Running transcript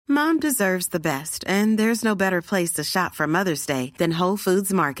Mom deserves the best, and there's no better place to shop for Mother's Day than Whole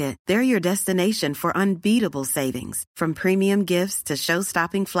Foods Market. They're your destination for unbeatable savings, from premium gifts to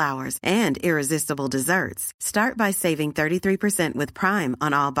show-stopping flowers and irresistible desserts. Start by saving 33% with Prime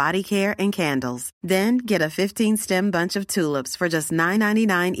on all body care and candles. Then get a 15-stem bunch of tulips for just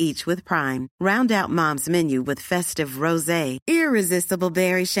 $9.99 each with Prime. Round out Mom's menu with festive rosé, irresistible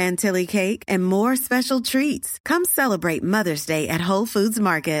berry chantilly cake, and more special treats. Come celebrate Mother's Day at Whole Foods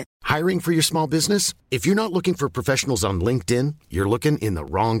Market. Hiring for your small business? If you're not looking for professionals on LinkedIn, you're looking in the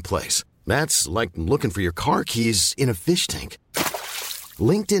wrong place. That's like looking for your car keys in a fish tank.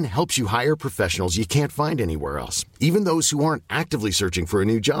 LinkedIn helps you hire professionals you can't find anywhere else, even those who aren't actively searching for a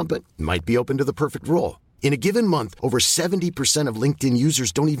new job but might be open to the perfect role. In a given month, over 70% of LinkedIn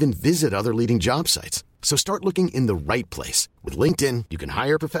users don't even visit other leading job sites. So start looking in the right place. With LinkedIn, you can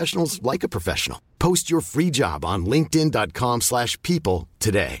hire professionals like a professional. Post your free job on linkedin.com/people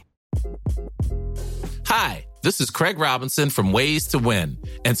today. Hi, this is Craig Robinson from Ways to Win,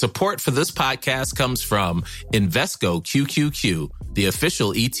 and support for this podcast comes from Invesco QQQ, the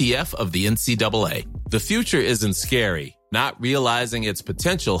official ETF of the NCAA. The future isn't scary. Not realizing its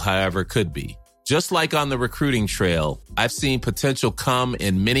potential, however, could be. Just like on the recruiting trail, I've seen potential come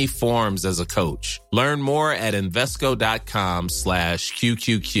in many forms as a coach. Learn more at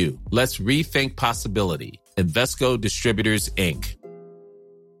Invesco.com/QQQ. Let's rethink possibility. Invesco Distributors, Inc.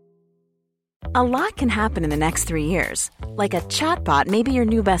 A lot can happen in the next 3 years. Like a chatbot may be your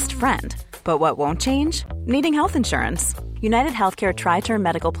new best friend. But what won't change? Needing health insurance. United Healthcare Tri-Term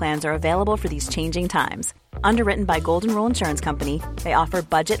Medical Plans are available for these changing times. Underwritten by Golden Rule Insurance Company, they offer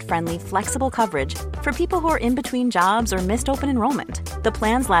budget-friendly, flexible coverage for people who are in between jobs or missed open enrollment. The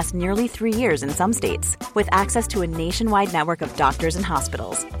plans last nearly 3 years in some states, with access to a nationwide network of doctors and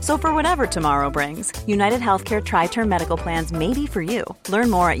hospitals. So for whatever tomorrow brings, United Healthcare Tri-Term Medical Plans may be for you. Learn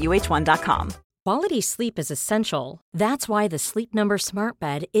more at uh1.com. Quality sleep is essential. That's why the Sleep Number Smart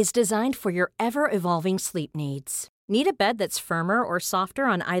Bed is designed for your ever-evolving sleep needs. Need a bed that's firmer or softer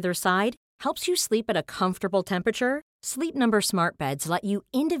on either side? Helps you sleep at a comfortable temperature? Sleep Number Smart Beds let you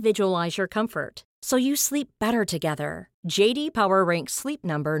individualize your comfort, so you sleep better together. J.D. Power ranks Sleep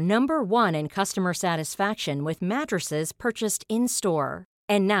Number number 1 in customer satisfaction with mattresses purchased in-store.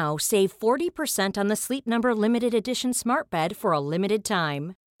 And now save 40% on the Sleep Number Limited Edition Smart Bed for a limited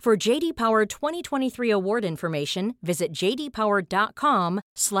time. For J.D. Power 2023 award information, visit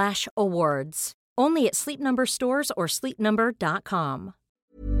jdpower.com/awards. Only at Sleep Number stores or sleepnumber.com.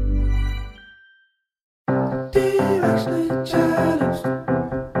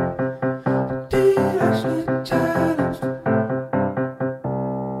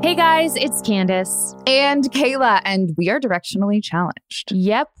 Hey guys, it's Candace. And Kayla, and we are directionally challenged.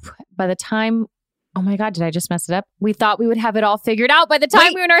 Yep. By the time, oh my God, did I just mess it up? We thought we would have it all figured out by the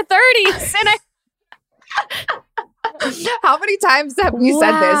time we were in our 30s. And How many times have we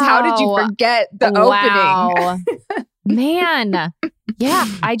said this? How did you forget the opening? Man. Yeah,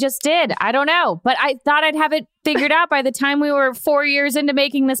 I just did. I don't know. But I thought I'd have it figured out by the time we were 4 years into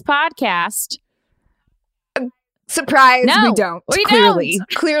making this podcast. Surprise, No, we don't. we Clearly. don't.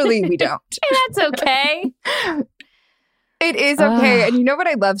 Clearly we don't. And that's okay. It is okay. And you know what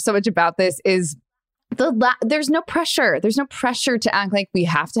I love so much about this is there's no pressure. There's no pressure to act like we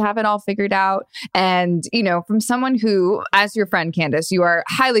have to have it all figured out. And, you know, from someone who, as your friend, Candace, you are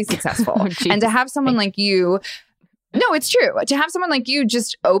highly successful. And to have someone like you, no, it's true. To have someone like you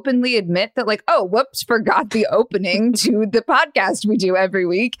just openly admit that, like, oh, whoops, forgot the opening to the podcast we do every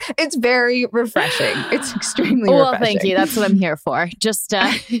week. It's very refreshing. It's extremely refreshing. Well, thank you. That's what I'm here for. Just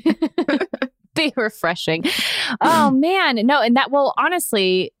be refreshing. Oh, man. No, and that, well,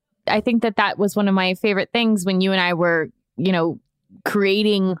 honestly, I think that was one of my favorite things when you and I were, you know,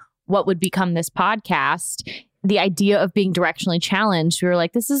 creating what would become this podcast. The idea of being directionally challenged. We were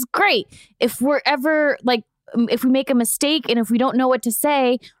like, this is great. If we're ever like, if we make a mistake and if we don't know what to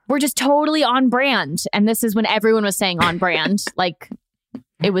say, we're just totally on brand. And this is when everyone was saying on brand. Like,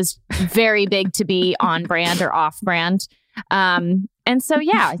 it was very big to be on brand or off brand. And so,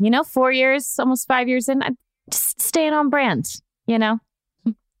 yeah, you know, 4 years, almost 5 years in, I'm just staying on brand, you know?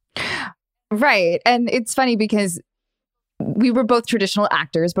 Right. And it's funny because we were both traditional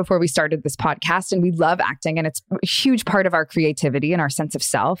actors before we started this podcast, and we love acting, and it's a huge part of our creativity and our sense of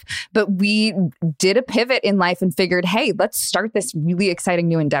self. But we did a pivot in life and figured, hey, let's start this really exciting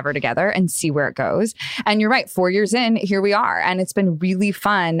new endeavor together and see where it goes. And you're right, 4 years in, here we are. And it's been really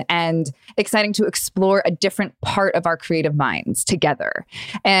fun and exciting to explore a different part of our creative minds together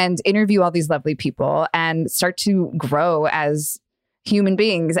and interview all these lovely people and start to grow as human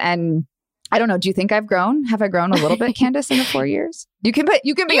beings. And I don't know. Do you think I've grown? Have I grown a little bit, Candace, in the 4 years? You can be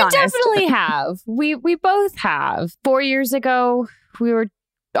honest. You definitely have. We both have. 4 years ago, we were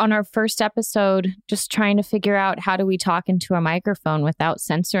on our first episode just trying to figure out how do we talk into a microphone without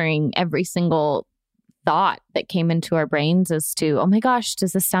censoring every single thought that came into our brains as to, oh my gosh,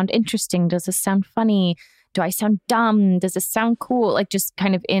 does this sound interesting? Does this sound funny? Do I sound dumb? Does this sound cool? Like just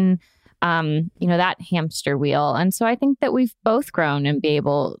kind of in that hamster wheel. And so I think that we've both grown and be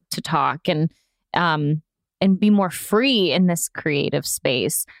able to talk and be more free in this creative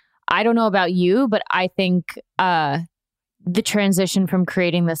space. I don't know about you, but I think the transition from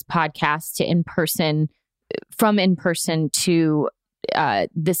creating this podcast to from in-person to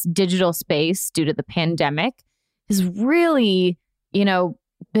this digital space due to the pandemic has really,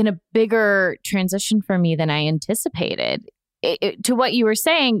 been a bigger transition for me than I anticipated. To what you were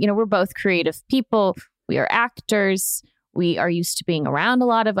saying, we're both creative people. We are actors. We are used to being around a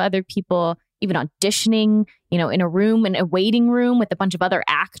lot of other people, even auditioning, in a waiting room with a bunch of other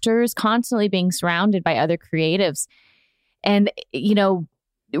actors, constantly being surrounded by other creatives. And,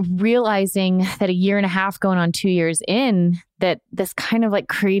 realizing that a year and a half going on 2 years in, that this kind of like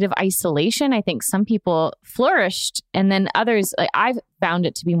creative isolation, I think some people flourished. And then others, I've found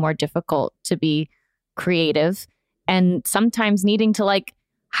it to be more difficult to be creative. And sometimes needing to like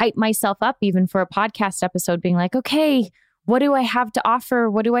hype myself up even for a podcast episode, being like, okay, what do I have to offer?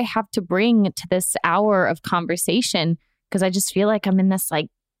 What do I have to bring to this hour of conversation? Because I just feel like I'm in this like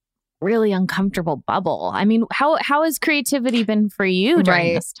really uncomfortable bubble. I mean, how has creativity been for you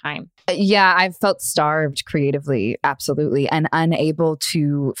during this time? Yeah, I've felt starved creatively, absolutely, and unable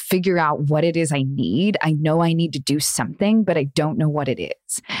to figure out what it is I need. I know I need to do something, but I don't know what it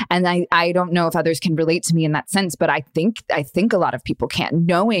is. And I don't know if others can relate to me in that sense, but I think a lot of people can,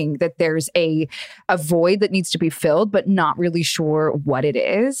 knowing that there's a void that needs to be filled, but not really sure what it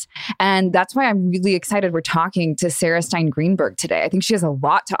is. And that's why I'm really excited we're talking to Sarah Stein Greenberg today. I think she has a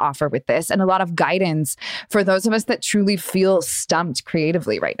lot to offer with this and a lot of guidance for those of us that truly feel stumped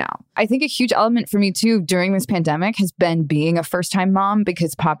creatively right now. I think a huge element for me too during this pandemic has been being a first-time mom,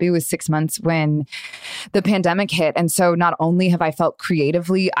 because Poppy was 6 months when the pandemic hit. And so not only have I felt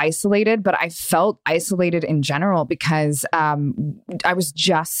creatively isolated, but I felt isolated in general because I was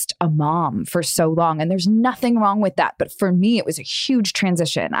just a mom for so long. And there's nothing wrong with that. But for me, it was a huge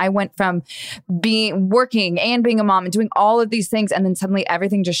transition. I went from working and being a mom and doing all of these things. And then suddenly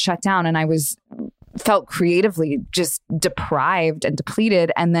everything just shut down. And I felt creatively just deprived and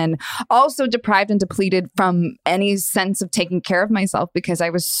depleted, and then also deprived and depleted from any sense of taking care of myself because I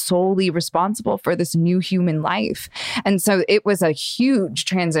was solely responsible for this new human life. And so it was a huge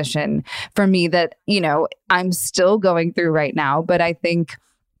transition for me that, I'm still going through right now, but I think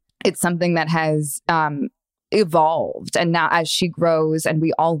it's something that has evolved. And now as she grows and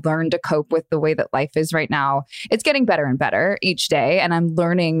we all learn to cope with the way that life is right now, it's getting better and better each day. And I'm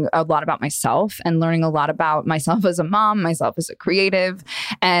learning a lot about myself and learning a lot about myself as a mom, myself as a creative.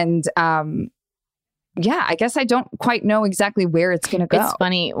 And I guess I don't quite know exactly where it's going to go. It's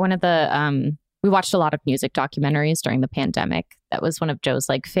funny. One of the, we watched a lot of music documentaries during the pandemic. That was one of Joe's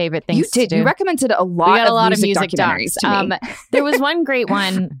favorite things to do. You recommended a lot of music documentaries to me. There was one great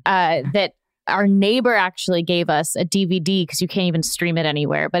one that our neighbor actually gave us a DVD because you can't even stream it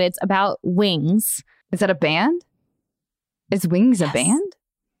anywhere, but it's about Wings. Is that a band? Is Wings a band?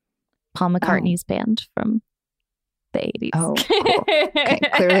 Paul McCartney's band from the 80s. Oh, cool. Okay.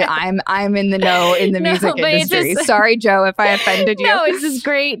 Clearly I'm in the know in the music industry. Sorry, Joe, if I offended you. No, it's this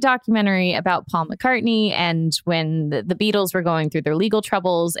great documentary about Paul McCartney and when the Beatles were going through their legal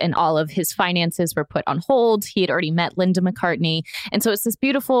troubles and all of his finances were put on hold. He had already met Linda McCartney. And so it's this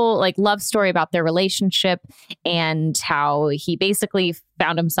beautiful love story about their relationship and how he basically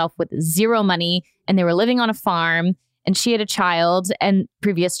found himself with zero money and they were living on a farm and she had a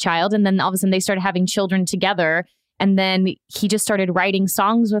previous child. And then all of a sudden they started having children together. And then he just started writing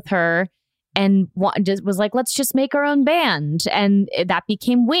songs with her and was like, let's just make our own band. And that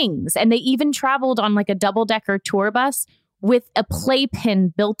became Wings. And they even traveled on a double-decker tour bus with a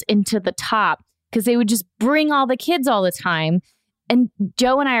playpen built into the top because they would just bring all the kids all the time. And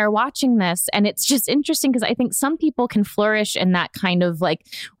Joe and I are watching this and it's just interesting because I think some people can flourish in that kind of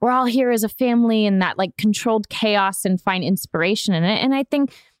we're all here as a family and that controlled chaos and find inspiration in it. And I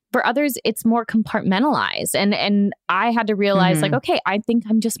think for others, it's more compartmentalized. And I had to realize okay, I think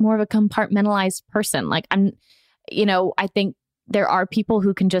I'm just more of a compartmentalized person. I think there are people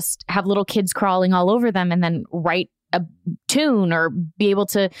who can just have little kids crawling all over them and then write a tune or be able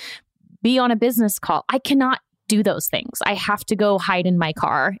to be on a business call. I cannot do those things. I have to go hide in my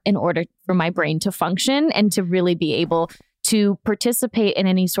car in order for my brain to function and to really be able to participate in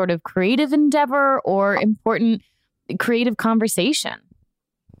any sort of creative endeavor or important creative conversation.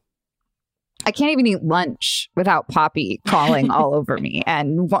 I can't even eat lunch without Poppy crawling all over me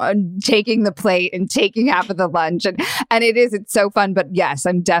and taking the plate and taking half of the lunch. And it's so fun. But yes,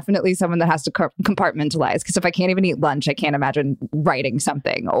 I'm definitely someone that has to compartmentalize, because if I can't even eat lunch, I can't imagine writing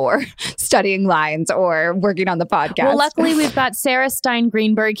something or studying lines or working on the podcast. Well, luckily, we've got Sarah Stein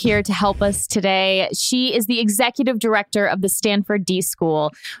Greenberg here to help us today. She is the executive director of the Stanford D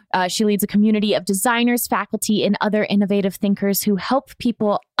School. She leads a community of designers, faculty, and other innovative thinkers who help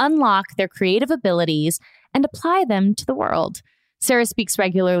people unlock their creative abilities and apply them to the world. Sarah speaks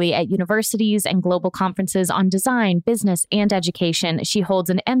regularly at universities and global conferences on design, business, and education. She holds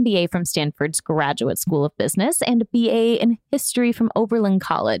an MBA from Stanford's Graduate School of Business and a BA in history from Oberlin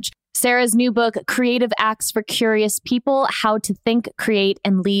College. Sarah's new book, Creative Acts for Curious People: How to Think, Create,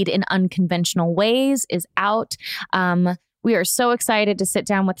 and Lead in Unconventional Ways, is out. We are so excited to sit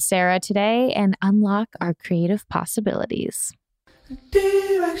down with Sarah today and unlock our creative possibilities.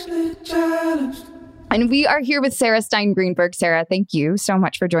 And we are here with Sarah Stein Greenberg. Sarah, thank you so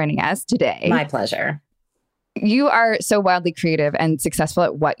much for joining us today. My pleasure. You are so wildly creative and successful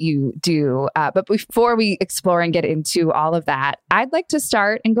at what you do. But before we explore and get into all of that, I'd like to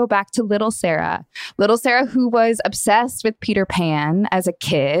start and go back to little Sarah. Little Sarah, who was obsessed with Peter Pan as a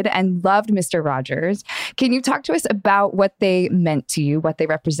kid and loved Mr. Rogers. Can you talk to us about what they meant to you, what they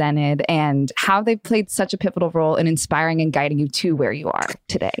represented, and how they played such a pivotal role in inspiring and guiding you to where you are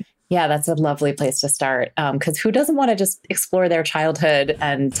today? Yeah, that's a lovely place to start, because who doesn't want to just explore their childhood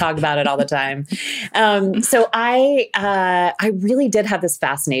and talk about it all the time? So I really did have this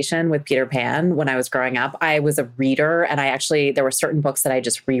fascination with Peter Pan when I was growing up. I was a reader, and there were certain books that I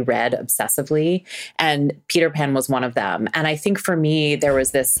just reread obsessively, and Peter Pan was one of them. And I think for me, there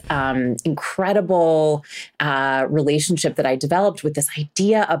was this incredible relationship that I developed with this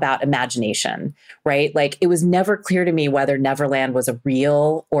idea about imagination, right? Like, it was never clear to me whether Neverland was a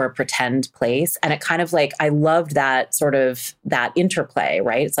real or a pretend place. And it kind of like, I loved that sort of that interplay,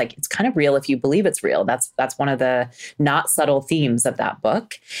 right? It's like, it's kind of real if you believe it's real. That's one of the not subtle themes of that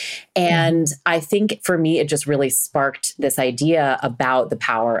book. And I think for me, it just really sparked this idea about the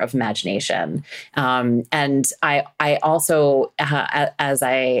power of imagination. And I also, as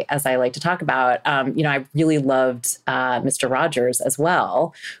I like to talk about, I really loved Mr. Rogers as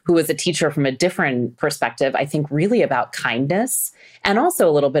well, who was a teacher from a different perspective, I think really about kindness, and also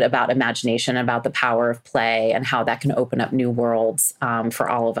a little bit about imagination, about the power of play and how that can open up new worlds for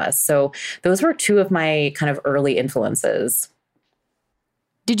all of us. So those were two of my kind of early influences.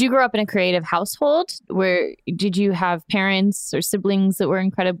 Did you grow up in a creative household? Did you have parents or siblings that were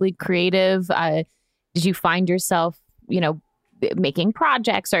incredibly creative? Did you find yourself, making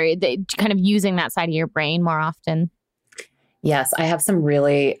projects or kind of using that side of your brain more often? Yes, I have some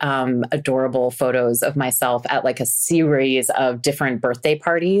really adorable photos of myself at like a series of different birthday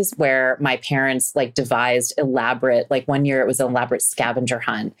parties where my parents like devised elaborate, like one year it was an elaborate scavenger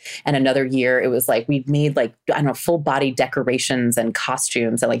hunt. And another year it was like we'd made like, I don't know, full body decorations and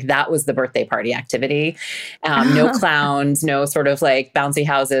costumes. And like that was the birthday party activity. No clowns, no sort of like bouncy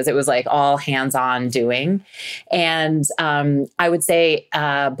houses. It was like all hands-on doing. And I would say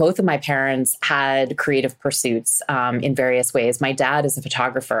both of my parents had creative pursuits in various ways. My dad is a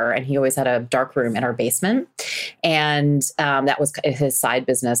photographer, and he always had a dark room in our basement. And that was his side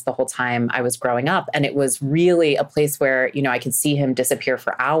business the whole time I was growing up. And it was really a place where, I could see him disappear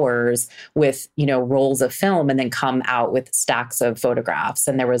for hours with, rolls of film and then come out with stacks of photographs.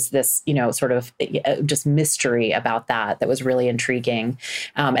 And there was this, sort of just mystery about that was really intriguing.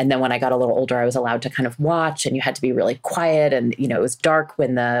 And then when I got a little older, I was allowed to kind of watch, and you had to be really quiet. And, it was dark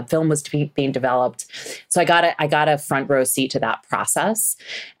when the film was being developed. So I got a front row seat to that process.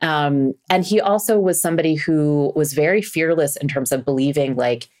 And he also was somebody who was very fearless in terms of believing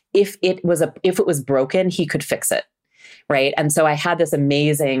like if it was broken, he could fix it. Right. And so I had this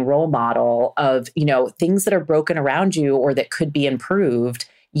amazing role model of, things that are broken around you or that could be improved.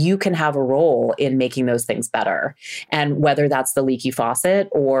 You can have a role in making those things better. And whether that's the leaky faucet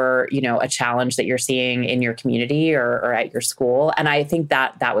or, a challenge that you're seeing in your community or at your school. And I think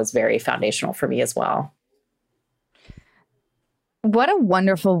that was very foundational for me as well. What a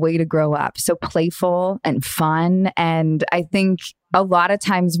wonderful way to grow up. So playful and fun. And I think a lot of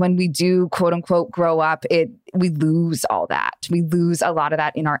times when we do, quote unquote, grow up, we lose all that. We lose a lot of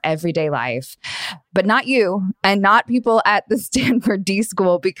that in our everyday life. But not you and not people at the Stanford D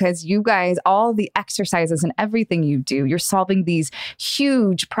School, because you guys, all the exercises and everything you do, you're solving these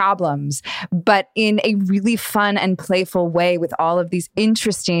huge problems, but in a really fun and playful way with all of these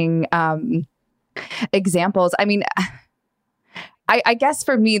interesting examples. I mean, I guess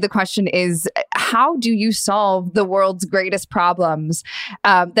for me, the question is, how do you solve the world's greatest problems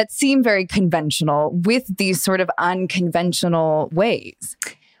that seem very conventional with these sort of unconventional ways?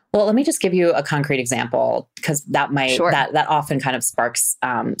 Well, let me just give you a concrete example, because that might Sure. that often kind of sparks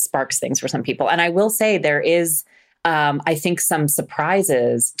things for some people. And I will say there is, I think, some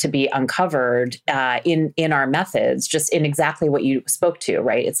surprises to be uncovered in our methods, just in exactly what you spoke to,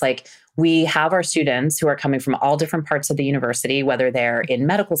 right? It's like we have our students who are coming from all different parts of the university, whether they're in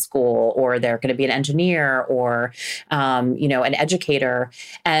medical school or they're going to be an engineer or, an educator,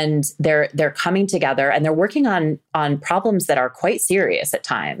 and they're coming together and they're working on problems that are quite serious at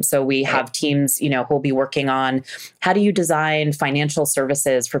times. So we have teams, who'll be working on how do you design financial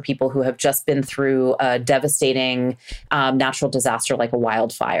services for people who have just been through a devastating natural disaster like a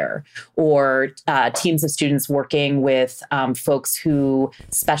wildfire, or teams of students working with folks who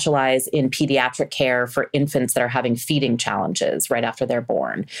specialize in pediatric care for infants that are having feeding challenges right after they're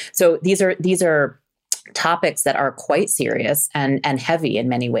born. So these are topics that are quite serious and heavy in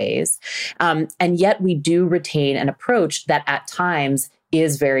many ways. And yet we do retain an approach that at times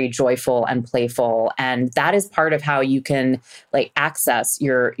is very joyful and playful. And that is part of how you can access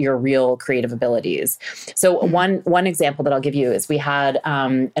your real creative abilities. So one example that I'll give you is we had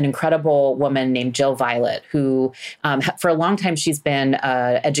an incredible woman named Jill Violet, who for a long time, she's been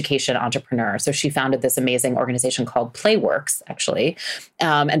an education entrepreneur. So she founded this amazing organization called Playworks, actually.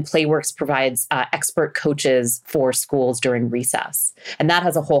 And Playworks provides expert coaches for schools during recess. And that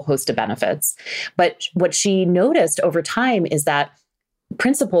has a whole host of benefits. But what she noticed over time is that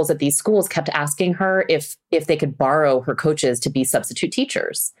principals at these schools kept asking her if they could borrow her coaches to be substitute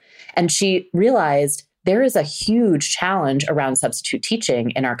teachers. And she realized there is a huge challenge around substitute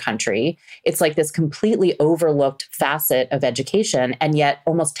teaching in our country. It's like this completely overlooked facet of education. And yet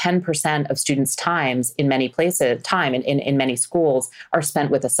almost 10% of students' times in many places, in many schools are spent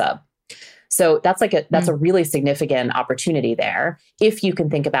with a sub. So that's a really significant opportunity there. If you can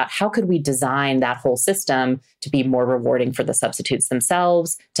think about how could we design that whole system to be more rewarding for the substitutes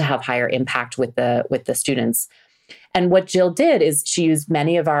themselves, to have higher impact with the students. And what Jill did is she used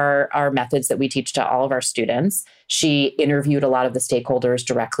many of our methods that we teach to all of our students. She interviewed a lot of the stakeholders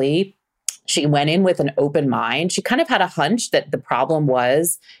directly. She went in with an open mind. She kind of had a hunch that the problem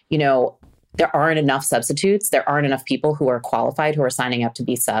was, there aren't enough substitutes. There aren't enough people who are qualified, who are signing up to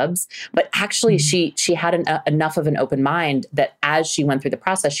be subs. But actually, she had enough of an open mind that as she went through the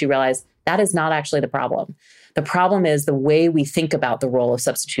process, she realized that is not actually the problem. The problem is the way we think about the role of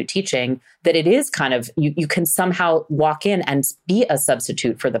substitute teaching, that it is kind of, you can somehow walk in and be a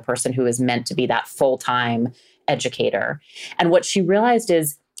substitute for the person who is meant to be that full-time educator. And what she realized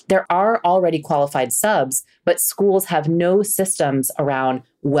is there are already qualified subs, but schools have no systems around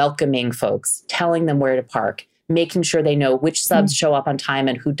welcoming folks, telling them where to park, making sure they know which subs show up on time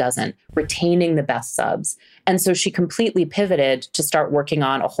and who doesn't, retaining the best subs. And so she completely pivoted to start working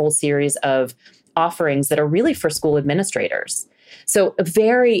on a whole series of offerings that are really for school administrators. So a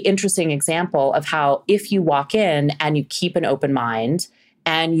very interesting example of how if you walk in and you keep an open mind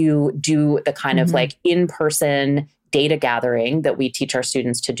and you do the kind of in-person data gathering that we teach our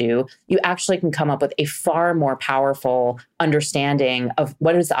students to do, you actually can come up with a far more powerful understanding of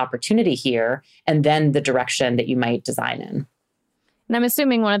what is the opportunity here and then the direction that you might design in. And I'm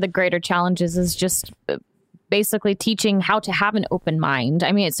assuming one of the greater challenges is just basically teaching how to have an open mind.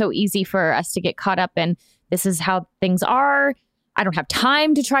 I mean, it's so easy for us to get caught up in this is how things are. I don't have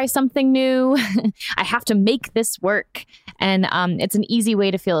time to try something new. I have to make this work. And it's an easy way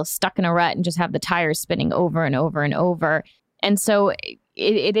to feel stuck in a rut and just have the tires spinning over and over and over. And so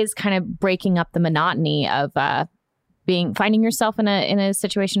it is kind of breaking up the monotony of finding yourself in a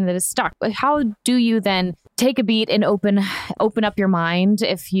situation that is stuck. But how do you then take a beat and open up your mind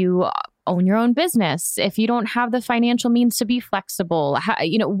if you own your own business, if you don't have the financial means to be flexible?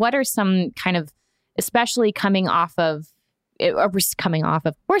 What are some kind of, especially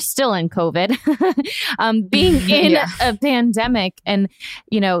we're still in COVID, being in a pandemic. And,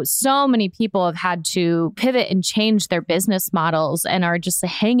 so many people have had to pivot and change their business models and are just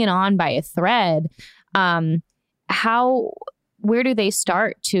hanging on by a thread. Where do they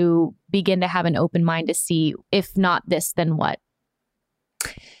start to begin to have an open mind to see, if not this, then what?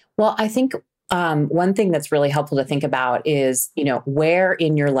 Well, I think one thing that's really helpful to think about is, where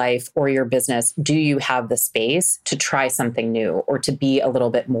in your life or your business do you have the space to try something new or to be a little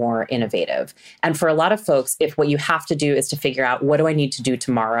bit more innovative? And for a lot of folks, if what you have to do is to figure out what do I need to do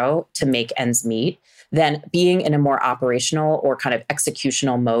tomorrow to make ends meet, then being in a more operational or kind of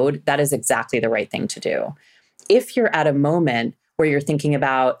executional mode, that is exactly the right thing to do. If you're at a moment where you're thinking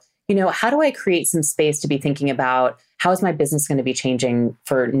about, how do I create some space to be thinking about how is my business going to be changing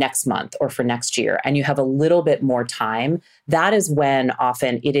for next month or for next year? And you have a little bit more time. That is when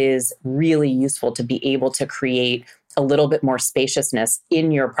often it is really useful to be able to create a little bit more spaciousness in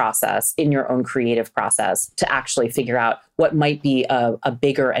your process, in your own creative process, to actually figure out what might be a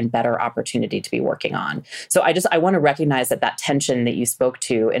bigger and better opportunity to be working on. So I want to recognize that tension that you spoke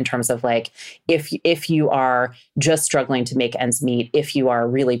to in terms of like, if you are just struggling to make ends meet, if you are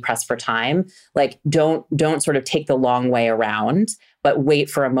really pressed for time, like don't sort of take the long way around, but wait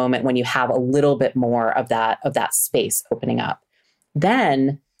for a moment when you have a little bit more of that space opening up.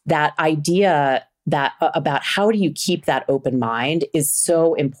 Then that idea that about how do you keep that open mind is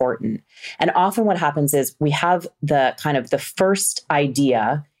so important. And often what happens is we have the kind of the first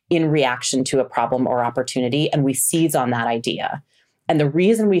idea in reaction to a problem or opportunity, and we seize on that idea. And the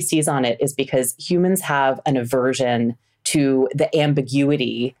reason we seize on it is because humans have an aversion to the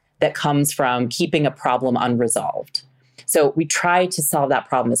ambiguity that comes from keeping a problem unresolved. So we try to solve that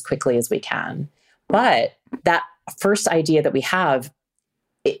problem as quickly as we can. But that first idea that we have,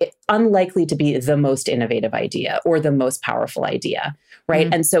 it's unlikely to be the most innovative idea or the most powerful idea, right?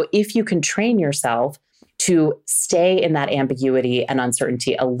 Mm-hmm. And so if you can train yourself to stay in that ambiguity and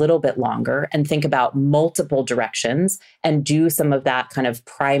uncertainty a little bit longer and think about multiple directions and do some of that kind of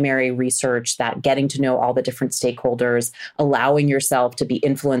primary research, that getting to know all the different stakeholders, allowing yourself to be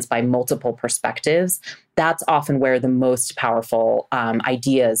influenced by multiple perspectives, that's often where the most powerful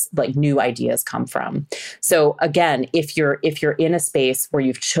ideas, like new ideas, come from. So again, if you're in a space where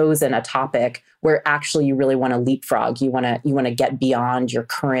you've chosen a topic where actually you really want to leapfrog, you want to get beyond your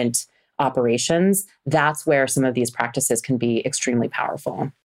current operations, that's where some of these practices can be extremely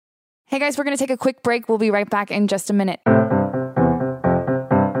powerful. Hey guys, we're going to take a quick break. We'll be right back in just a minute.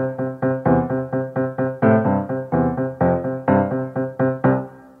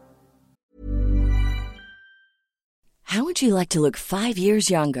 How would you like to look 5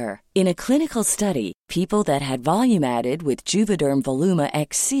 years younger? In a clinical study, people that had volume added with Juvederm Voluma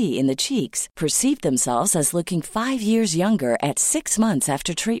XC in the cheeks perceived themselves as looking 5 years younger at 6 months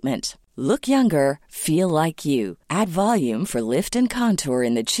after treatment. Look younger, feel like you. Add volume for lift and contour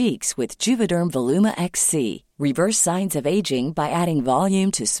in the cheeks with Juvederm Voluma XC. Reverse signs of aging by adding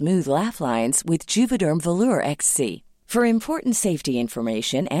volume to smooth laugh lines with Juvederm Volure XC. For important safety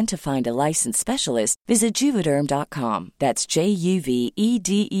information and to find a licensed specialist, visit Juvederm.com. That's JUVEDERM.com.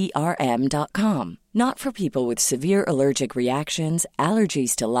 Not for people with severe allergic reactions,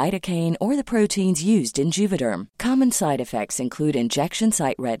 allergies to lidocaine, or the proteins used in Juvederm. Common side effects include injection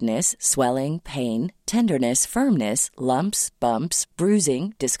site redness, swelling, pain, tenderness, firmness, lumps, bumps,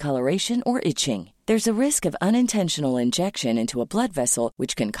 bruising, discoloration, or itching. There's a risk of unintentional injection into a blood vessel,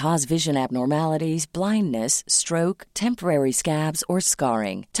 which can cause vision abnormalities, blindness, stroke, temporary scabs, or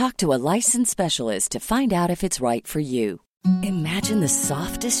scarring. Talk to a licensed specialist to find out if it's right for you. Imagine the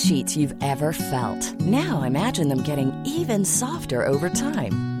softest sheets you've ever felt. Now imagine them getting even softer over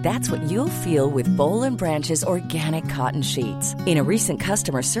time. That's what you'll feel with Boll & Branch's organic cotton sheets. In a recent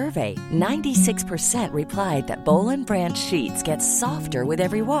customer survey, 96% replied that Boll & Branch sheets get softer with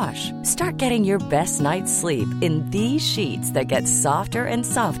every wash. Start getting your best night's sleep in these sheets that get softer and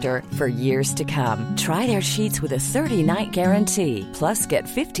softer for years to come. Try their sheets with a 30-night guarantee. Plus, get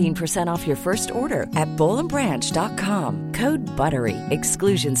 15% off your first order at bollandbranch.com. Code BUTTERY.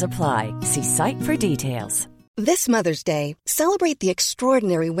 Exclusions apply. See site for details. This Mother's Day, celebrate the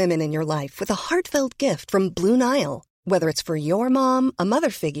extraordinary women in your life with a heartfelt gift from Blue Nile. Whether it's for your mom, a mother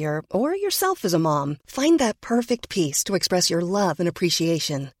figure, or yourself as a mom, find that perfect piece to express your love and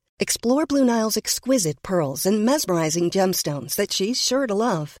appreciation. Explore Blue Nile's exquisite pearls and mesmerizing gemstones that she's sure to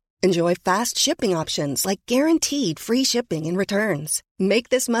love. Enjoy fast shipping options like guaranteed free shipping and returns. Make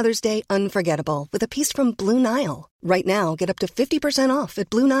this Mother's Day unforgettable with a piece from Blue Nile. Right now, get up to 50% off at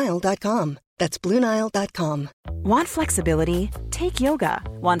BlueNile.com. That's BlueNile.com. Want flexibility? Take yoga.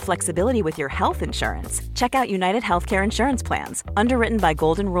 Want flexibility with your health insurance? Check out United Healthcare Insurance Plans. Underwritten by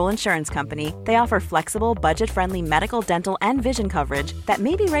Golden Rule Insurance Company, they offer flexible, budget-friendly medical, dental, and vision coverage that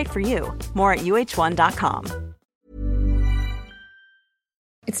may be right for you. More at UH1.com.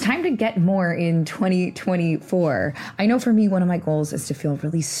 It's time to get more in 2024. I know for me, one of my goals is to feel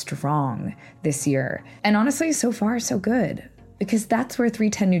really strong this year. And honestly, so far, so good. because that's where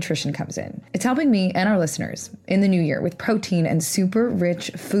 310 Nutrition comes in. It's helping me and our listeners in the new year with protein and super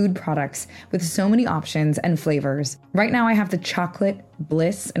rich food products with so many options and flavors. Right now I have the chocolate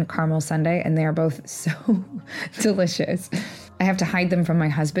bliss and caramel sundae, and they are both so delicious. I have to hide them from my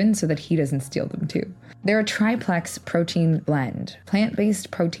husband so that he doesn't steal them too. They're a triplex protein blend, plant-based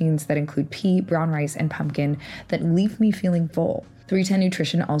proteins that include pea, brown rice, and pumpkin that leave me feeling full. 310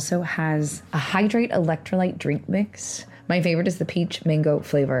 Nutrition also has a Hydrate electrolyte drink mix. My favorite is the peach mango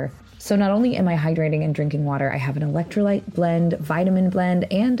flavor. So not only am I hydrating and drinking water, I have an electrolyte blend, vitamin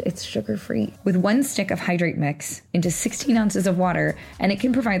blend, and it's sugar-free. With one stick of Hydrate mix into 16 ounces of water, and it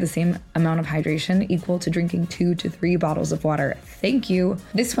can provide the same amount of hydration equal to drinking 2 to 3 bottles of water. Thank you.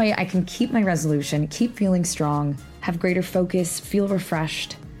 This way I can keep my resolution, keep feeling strong, have greater focus, feel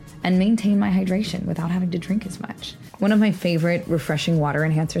refreshed, and maintain my hydration without having to drink as much. One of my favorite refreshing water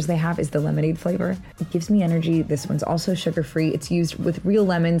enhancers they have is the lemonade flavor. It gives me energy. This one's also sugar-free. It's used with real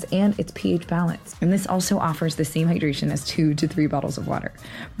lemons and it's pH balanced. And this also offers the same hydration as 2 to 3 bottles of water.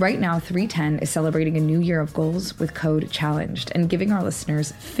 Right now, 310 is celebrating a new year of goals with code CHALLENGED and giving our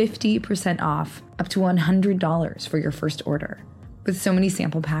listeners 50% off, up to $100 for your first order. With so many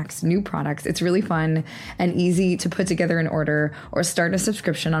sample packs, new products, it's really fun and easy to put together an order or start a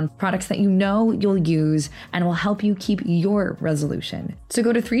subscription on products that you know you'll use and will help you keep your resolution. So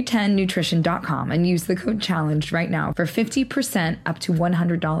go to 310nutrition.com and use the code CHALLENGED right now for 50% up to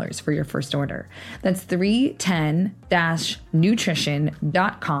 $100 for your first order. That's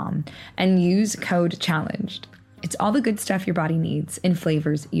 310-nutrition.com and use code CHALLENGED. It's all the good stuff your body needs in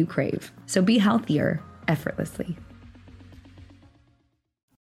flavors you crave. So be healthier effortlessly.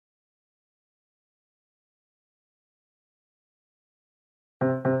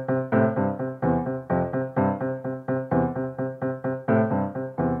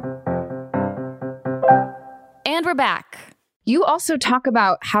 And we're back. You also talk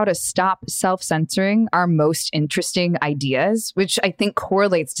about how to stop self-censoring our most interesting ideas, which I think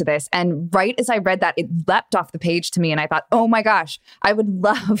correlates to this. And right as I read that, it leapt off the page to me. And I thought, oh my gosh, I would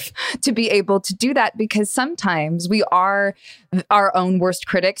love to be able to do that, because sometimes we are our own worst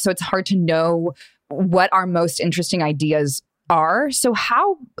critics. So it's hard to know what our most interesting ideas are. So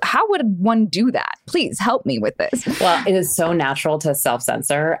how would one do that? Please help me with this. Well, it is so natural to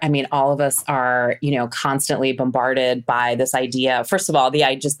self-censor. I mean, all of us are, constantly bombarded by this idea. First of all,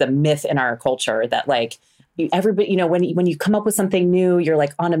 just the myth in our culture that everybody, when you come up with something new, you're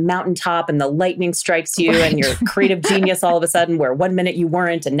like on a mountaintop and the lightning strikes you and you're a creative genius all of a sudden, where 1 minute you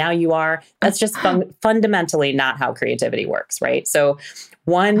weren't and now you are. That's just fundamentally not how creativity works, right? So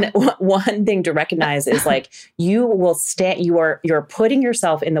one thing to recognize is you're putting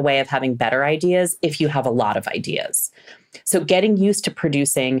yourself in the way of having better ideas if you have a lot of ideas. So getting used to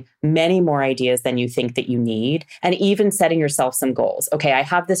producing many more ideas than you think that you need, and even setting yourself some goals. Okay, I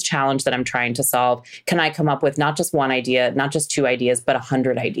have this challenge that I'm trying to solve. Can I come up with not just one idea, not just 2 ideas, but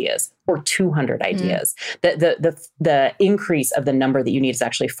 100 ideas or 200 ideas? The increase of the number that you need is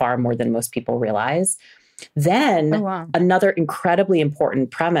actually far more than most people realize. Then another incredibly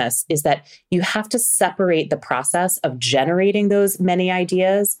important premise is that you have to separate the process of generating those many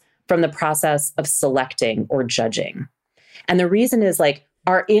ideas from the process of selecting or judging. And the reason is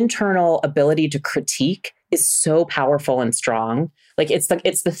our internal ability to critique is so powerful and strong. It's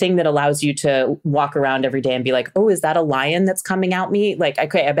the thing that allows you to walk around every day and be like, oh, is that a lion that's coming at me?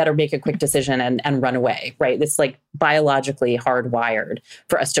 Okay, I better make a quick decision and run away, right? It's biologically hardwired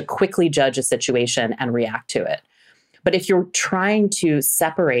for us to quickly judge a situation and react to it. But if you're trying to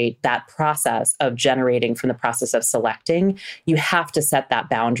separate that process of generating from the process of selecting, you have to set that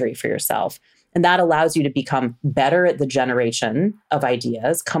boundary for yourself. And that allows you to become better at the generation of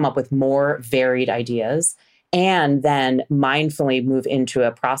ideas, come up with more varied ideas, and then mindfully move into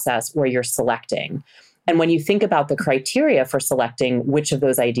a process where you're selecting. And when you think about the criteria for selecting which of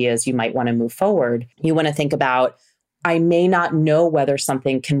those ideas you might want to move forward, you want to think about, I may not know whether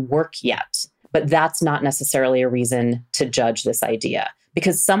something can work yet, but that's not necessarily a reason to judge this idea,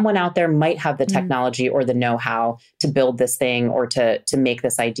 because someone out there might have the technology or the know-how to build this thing or to make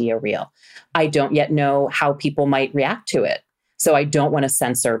this idea real. I don't yet know how people might react to it, so I don't want to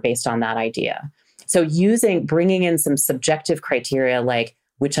censor based on that idea. So bringing in some subjective criteria, like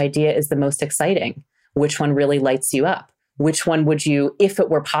which idea is the most exciting? Which one really lights you up? Which one would you, if it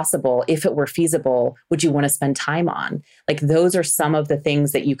were possible, if it were feasible, would you want to spend time on? Those are some of the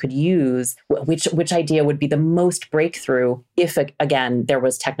things that you could use. Which idea would be the most breakthrough if, again, there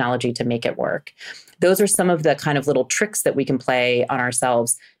was technology to make it work? Those are some of the kind of little tricks that we can play on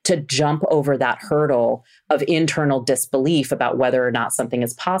ourselves to jump over that hurdle of internal disbelief about whether or not something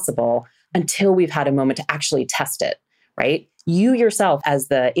is possible until we've had a moment to actually test it. right? You yourself as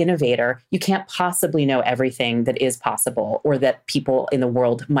the innovator, you can't possibly know everything that is possible or that people in the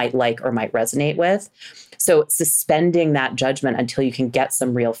world might like or might resonate with. So suspending that judgment until you can get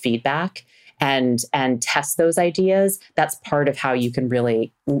some real feedback and test those ideas, that's part of how you can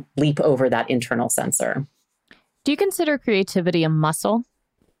really leap over that internal censor. Do you consider creativity a muscle?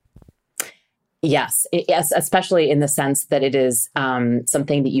 Yes, especially in the sense that it is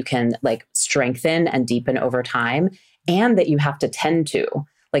something that you can like strengthen and deepen over time, and that you have to tend to.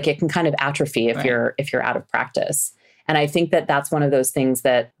 Like it can kind of atrophy if you're out of practice. And I think that that's one of those things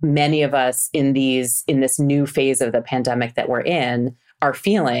that many of us in this new phase of the pandemic that we're in are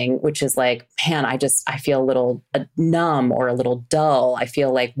feeling, which is like, man, I feel a little numb or a little dull. I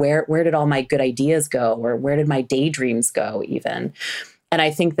feel like where did all my good ideas go, or where did my daydreams go even? And I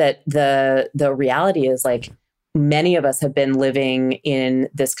think that the reality is like many of us have been living in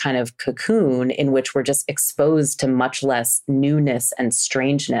this kind of cocoon in which we're just exposed to much less newness and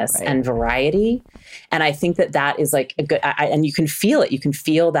strangeness and variety. And I think that is like a good, and you can feel it. You can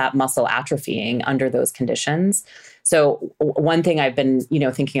feel that muscle atrophying under those conditions. So one thing I've been,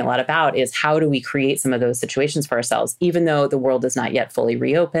 thinking a lot about is how do we create some of those situations for ourselves, even though the world is not yet fully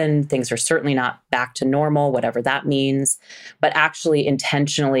reopened, things are certainly not back to normal, whatever that means, but actually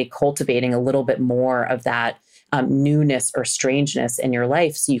intentionally cultivating a little bit more of that newness or strangeness in your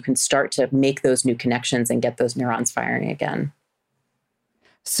life so you can start to make those new connections and get those neurons firing again.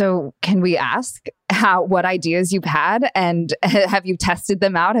 So can we ask what ideas you've had, and have you tested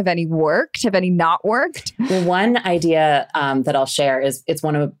them out? Have any worked? Have any not worked? Well, one idea that I'll share it's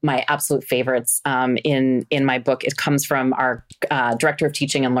one of my absolute favorites in my book. It comes from our director of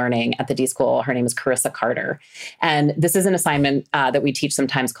teaching and learning at the D School. Her name is Carissa Carter. And this is an assignment that we teach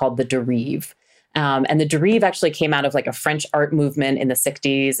sometimes called the Derive. And the Derive actually came out of like a French art movement in the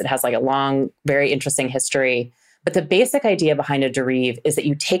 60s. It has like a long, very interesting history. But the basic idea behind a Derive is that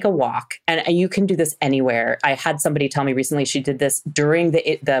you take a walk, and you can do this anywhere. I had somebody tell me recently she did this during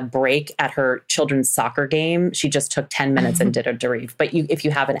the break at her children's soccer game. She just took 10 minutes and did a Derive. But if you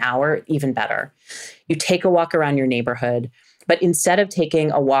have an hour, even better. You take a walk around your neighborhood. But instead of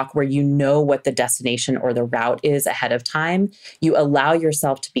taking a walk where you know what the destination or the route is ahead of time, you allow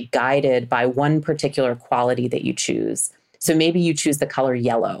yourself to be guided by one particular quality that you choose. So maybe you choose the color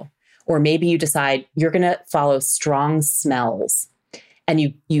yellow, or maybe you decide you're going to follow strong smells.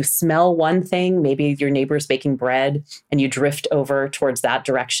 And you smell one thing, maybe your neighbor's baking bread, and you drift over towards that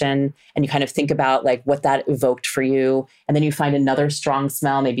direction. And you kind of think about like what that evoked for you. And then you find another strong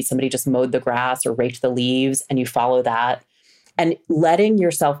smell. Maybe somebody just mowed the grass or raked the leaves, and you follow that. And letting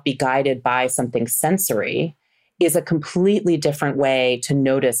yourself be guided by something sensory is a completely different way to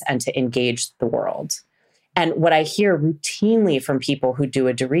notice and to engage the world. And what I hear routinely from people who do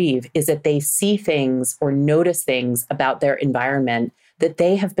a Derive is that they see things or notice things about their environment that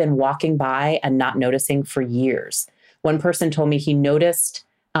they have been walking by and not noticing for years. One person told me he noticed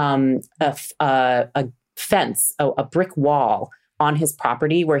a fence, a brick wall on his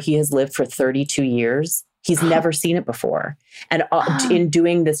property where he has lived for 32 years. He's never seen it before. And in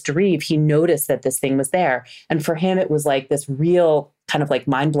doing this Derive, he noticed that this thing was there. And for him, it was like this real kind of like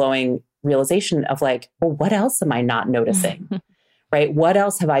mind-blowing realization of like, well, what else am I not noticing? Right? What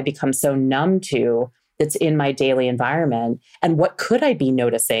else have I become so numb to that's in my daily environment? And what could I be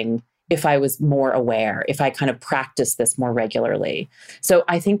noticing if I was more aware, if I kind of practice this more regularly? So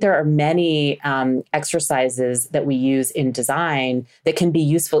I think there are many exercises that we use in design that can be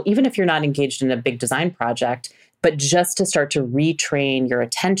useful, even if you're not engaged in a big design project, but just to start to retrain your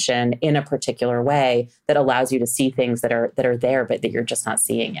attention in a particular way that allows you to see things that are there, but that you're just not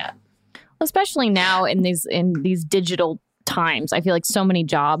seeing yet. Especially now in these digital times, I feel like so many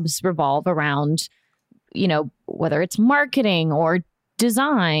jobs revolve around, whether it's marketing or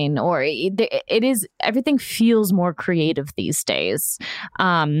design, or it is, everything feels more creative these days.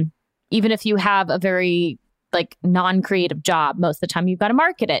 Even if you have a very like non-creative job, most of the time you've got to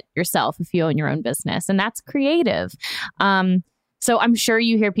market it yourself if you own your own business, and that's creative. So I'm sure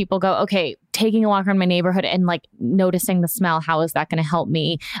you hear people go, okay, taking a walk around my neighborhood and like noticing the smell, how is that going to help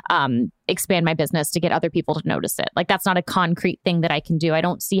me expand my business to get other people to notice it? Like that's not a concrete thing that I can do. I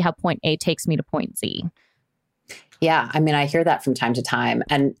don't see how point A takes me to point Z. Yeah, I mean, I hear that from time to time.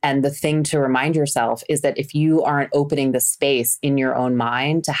 And the thing to remind yourself is that if you aren't opening the space in your own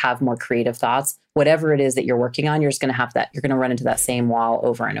mind to have more creative thoughts, whatever it is that you're working on, you're just going to have that, you're going to run into that same wall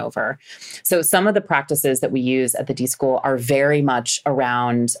over and over. So some of the practices that we use at the D School are very much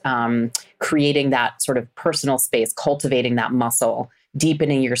around creating that sort of personal space, cultivating that muscle,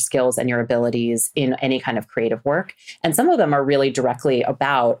 deepening your skills and your abilities in any kind of creative work. And some of them are really directly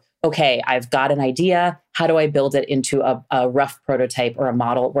about okay, I've got an idea. How do I build it into a rough prototype or a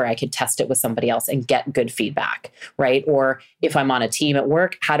model where I could test it with somebody else and get good feedback, right? Or if I'm on a team at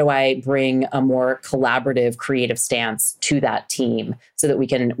work, how do I bring a more collaborative, creative stance to that team so that we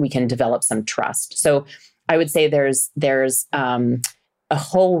can develop some trust? So I would say there's a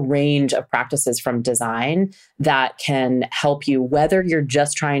whole range of practices from design that can help you, whether you're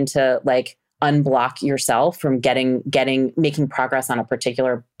just trying to like unblock yourself from making progress on a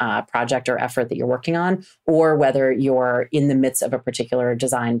particular project or effort that you're working on, or whether you're in the midst of a particular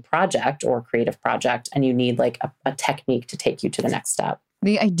design project or creative project and you need like a technique to take you to the next step.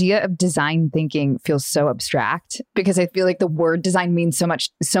 The idea of design thinking feels so abstract because I feel like the word design means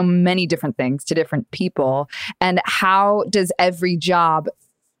so many different things to different people. And how does every job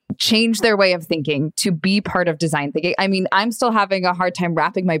change their way of thinking to be part of design thinking? I mean, I'm still having a hard time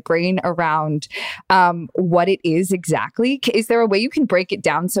wrapping my brain around what it is exactly. Is there a way you can break it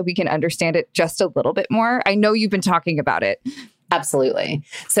down so we can understand it just a little bit more? I know you've been talking about it. Absolutely.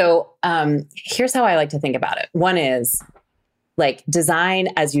 So here's how I like to think about it. One is like design,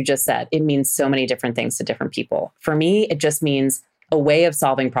 as you just said, it means so many different things to different people. For me, it just means a way of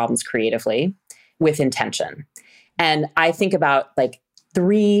solving problems creatively with intention. And I think about like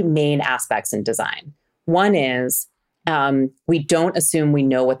 3 main aspects in design. One is we don't assume we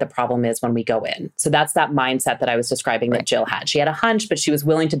know what the problem is when we go in. So that's that mindset that I was describing that Jill had. She had a hunch, but she was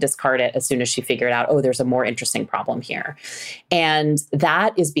willing to discard it as soon as she figured out, oh, there's a more interesting problem here. And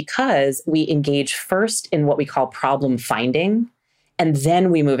that is because we engage first in what we call problem finding, and then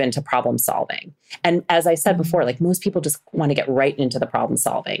we move into problem solving. And as I said before, like most people just want to get right into the problem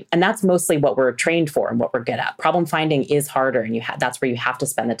solving. And that's mostly what we're trained for and what we're good at. Problem finding is harder. And that's where you have to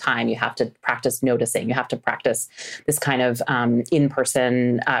spend the time. You have to practice noticing. You have to practice this kind of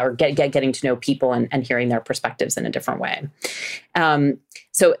in-person or getting to know people and hearing their perspectives in a different way.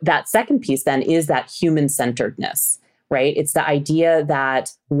 So that second piece then is that human-centeredness. Right? It's the idea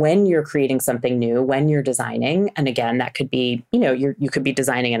that when you're creating something new, when you're designing, and again, that could be, you could be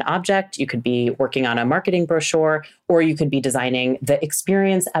designing an object, you could be working on a marketing brochure, or you could be designing the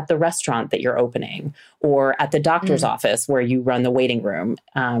experience at the restaurant that you're opening, or at the doctor's office where you run the waiting room.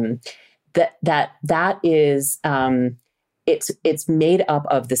 That is, it's made up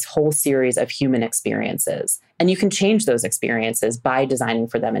of this whole series of human experiences. And you can change those experiences by designing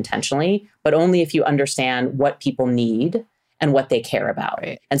for them intentionally, but only if you understand what people need and what they care about.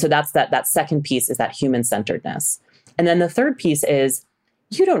 Right. And so that's that second piece is that human-centeredness. And then the third piece is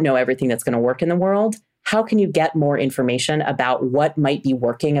you don't know everything that's going to work in the world. How can you get more information about what might be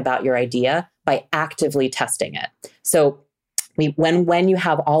working about your idea by actively testing it? So when you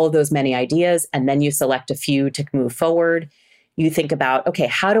have all of those many ideas and then you select a few to move forward, you think about, okay,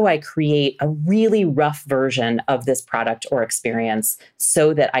 how do I create a really rough version of this product or experience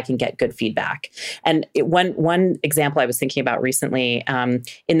so that I can get good feedback? And one example I was thinking about recently,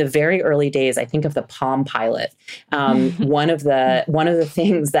 in the very early days, I think of the Palm Pilot. One of the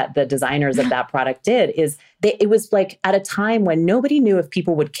things that the designers of that product did is it was like at a time when nobody knew if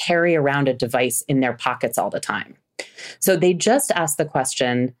people would carry around a device in their pockets all the time. So they just asked the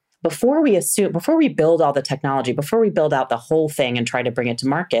question, before we build all the technology, before we build out the whole thing and try to bring it to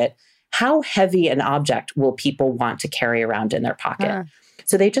market, how heavy an object will people want to carry around in their pocket?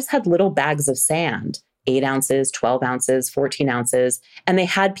 So they just had little bags of sand, 8 ounces, 12 ounces, 14 ounces, and they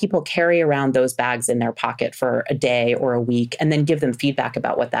had people carry around those bags in their pocket for a day or a week and then give them feedback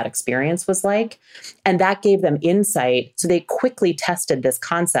about what that experience was like. And that gave them insight. So they quickly tested this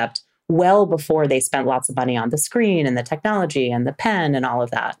concept well before they spent lots of money on the screen and the technology and the pen and all of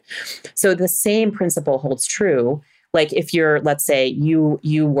that. So the same principle holds true. Like if you're, let's say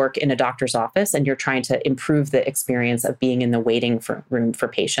you work in a doctor's office and you're trying to improve the experience of being in the waiting room for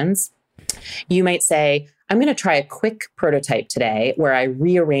patients, you might say, I'm going to try a quick prototype today where I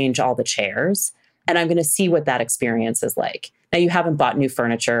rearrange all the chairs and I'm going to see what that experience is like. Now, you haven't bought new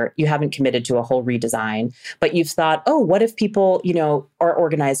furniture, you haven't committed to a whole redesign, but you've thought, oh, what if people, are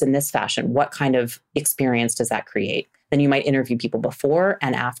organized in this fashion? What kind of experience does that create? Then you might interview people before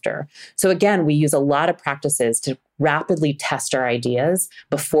and after. So again, we use a lot of practices to rapidly test our ideas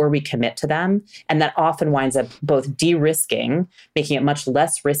before we commit to them. And that often winds up both de-risking, making it much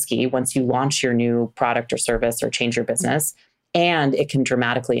less risky once you launch your new product or service or change your business. And it can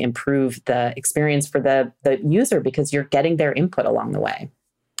dramatically improve the experience for the user because you're getting their input along the way.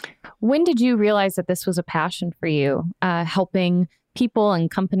 When did you realize that this was a passion for you, helping people and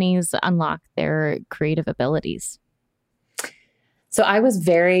companies unlock their creative abilities? So I was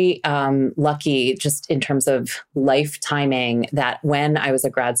very lucky just in terms of life timing that when I was a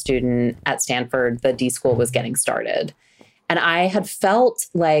grad student at Stanford, the D School was getting started. And I had felt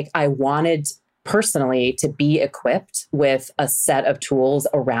like I wanted personally to be equipped with a set of tools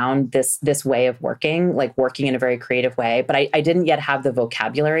around this way of working, like working in a very creative way, but I didn't yet have the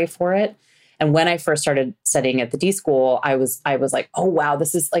vocabulary for it. And when I first started studying at the D School, I was like, oh, wow,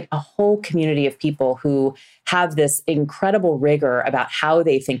 this is like a whole community of people who have this incredible rigor about how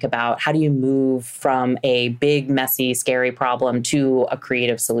they think about how do you move from a big, messy, scary problem to a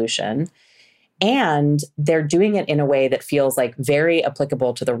creative solution. And they're doing it in a way that feels like very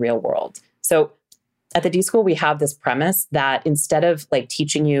applicable to the real world. So at the D School, we have this premise that instead of like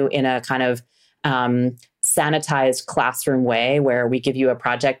teaching you in a kind of sanitized classroom way where we give you a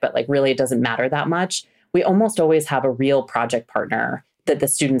project, but like really it doesn't matter that much, we almost always have a real project partner that the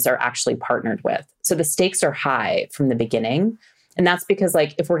students are actually partnered with. So the stakes are high from the beginning. And that's because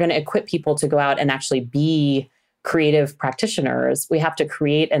like if we're going to equip people to go out and actually be creative practitioners, we have to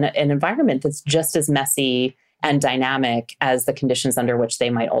create an environment that's just as messy and dynamic as the conditions under which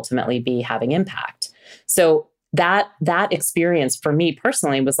they might ultimately be having impact. So that experience for me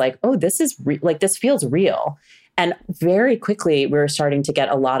personally was like, oh, this is this feels real. And very quickly, we were starting to get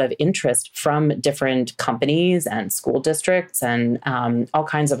a lot of interest from different companies and school districts and all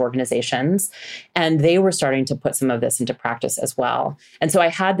kinds of organizations. And they were starting to put some of this into practice as well. And so I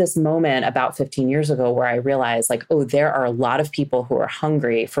had this moment about 15 years ago where I realized like, oh, there are a lot of people who are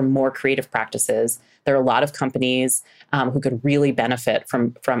hungry for more creative practices. There are a lot of companies who could really benefit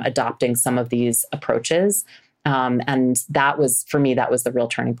from adopting some of these approaches. And that was, for me, that was the real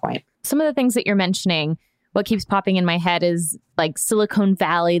turning point. Some of the things that you're mentioning, what keeps popping in my head is like Silicon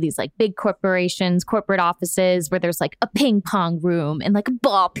Valley, these like big corporations, corporate offices where there's like a ping pong room and like a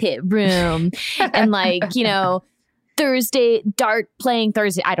ball pit room and like, you know, dart playing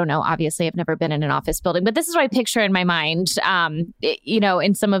Thursday. I don't know. Obviously, I've never been in an office building, but this is what I picture in my mind, you know,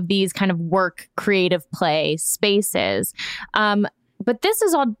 in some of these kind of work, creative play spaces. But this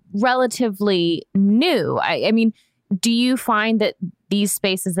is all relatively new. I mean, do you find that these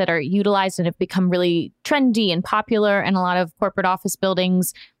spaces that are utilized and have become really trendy and popular in a lot of corporate office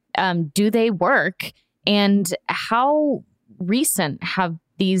buildings, do they work? And how recent have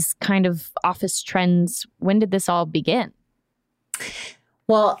these kind of office trends, when did this all begin?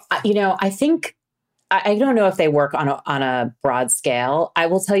 Well, you know, I think, I don't know if they work on a broad scale. I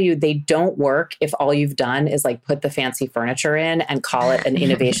will tell you, they don't work if all you've done is like put the fancy furniture in and call it an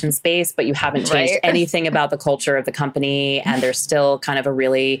innovation space, but you haven't changed anything about the culture of the company. And there's still kind of a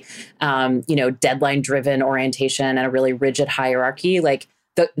really, you know, deadline driven orientation and a really rigid hierarchy. Like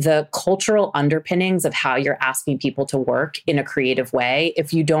the cultural underpinnings of how you're asking people to work in a creative way,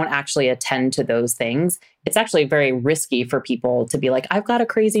 if you don't actually attend to those things, it's actually very risky for people to be like, I've got a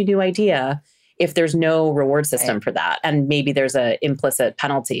crazy new idea, if there's no reward system for that. And maybe there's an implicit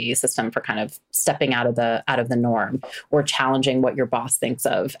penalty system for kind of stepping out of the norm or challenging what your boss thinks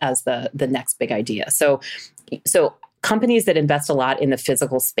of as the next big idea. So companies that invest a lot in the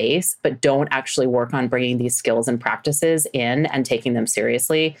physical space, but don't actually work on bringing these skills and practices in and taking them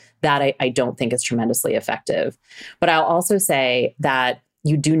seriously, that I don't think is tremendously effective. But I'll also say that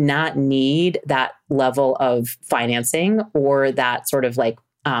you do not need that level of financing or that sort of like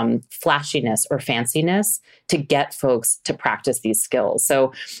flashiness or fanciness to get folks to practice these skills.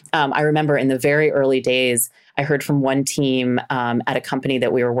 So I remember in the very early days, I heard from one team at a company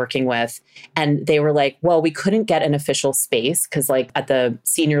that we were working with, and they were like, well, we couldn't get an official space because like at the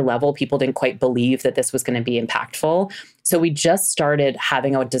senior level, people didn't quite believe that this was going to be impactful. So we just started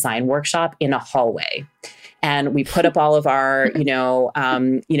having a design workshop in a hallway. And we put up all of our,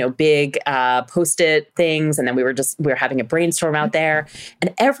 big Post-it things. And then we were having a brainstorm out there.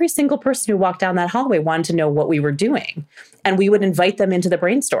 And every single person who walked down that hallway wanted to know what we were doing. And we would invite them into the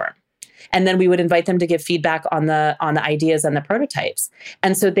brainstorm. And then we would invite them to give feedback on the ideas and the prototypes.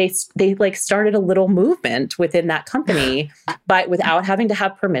 And so they like started a little movement within that company, but without having to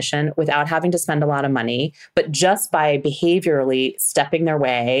have permission, without having to spend a lot of money, but just by behaviorally stepping their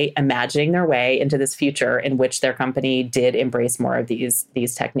way, imagining their way into this future in which their company did embrace more of these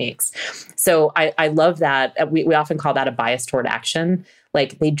techniques. So I love that. We often call that a bias toward action.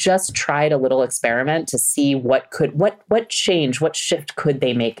 Like they just tried a little experiment to see what change, what shift could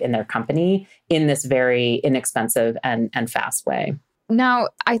they make in their company in this very inexpensive and fast way. Now,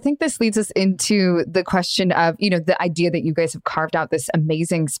 I think this leads us into the question of, the idea that you guys have carved out this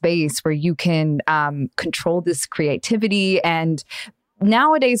amazing space where you can control this creativity and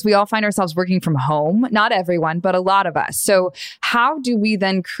nowadays we all find ourselves working from home, not everyone, but a lot of us. So how do we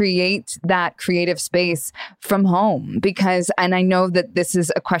then create that creative space from home? Because, and I know that this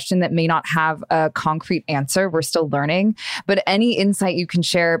is a question that may not have a concrete answer. We're still learning, but any insight you can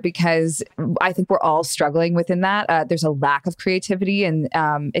share, because I think we're all struggling within that. There's a lack of creativity, and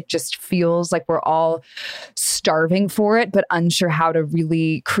it just feels like we're all starving for it, but unsure how to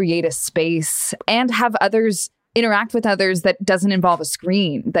really create a space and have others interact with others that doesn't involve a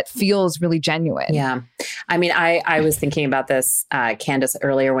screen, that feels really genuine. Yeah. I mean, I was thinking about this, Candace,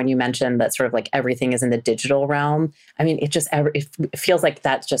 earlier when you mentioned that sort of like everything is in the digital realm. I mean, it feels like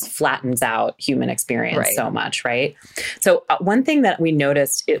that just flattens out human experience so much, right? So one thing that we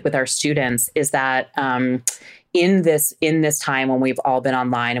noticed with our students is that in this time when we've all been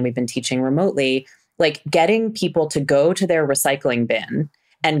online and we've been teaching remotely, like getting people to go to their recycling bin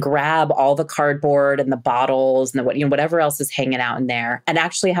and grab all the cardboard and the bottles and whatever else is hanging out in there, and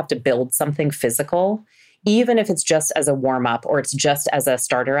actually have to build something physical, even if it's just as a warm up or it's just as a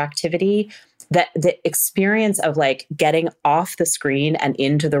starter activity, that the experience of like getting off the screen and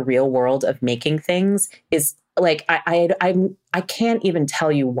into the real world of making things is like, I can't even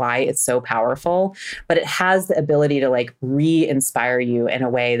tell you why it's so powerful, but it has the ability to like re-inspire you in a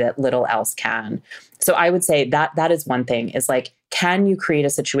way that little else can. So I would say that is one thing, is like, can you create a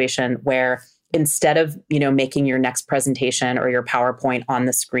situation where instead of, making your next presentation or your PowerPoint on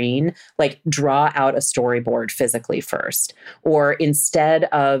the screen, like draw out a storyboard physically first, or instead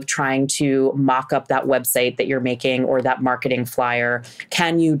of trying to mock up that website that you're making or that marketing flyer,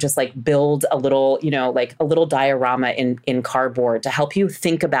 can you just like build a little, like a little diorama in cardboard to help you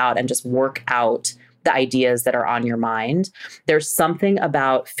think about and just work out the ideas that are on your mind? There's something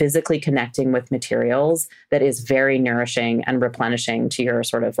about physically connecting with materials that is very nourishing and replenishing to your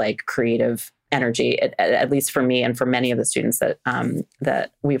sort of like creative energy, at least for me and for many of the students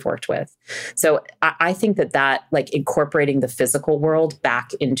that we've worked with. So I think that like incorporating the physical world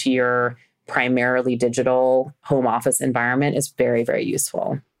back into your primarily digital home office environment is very, very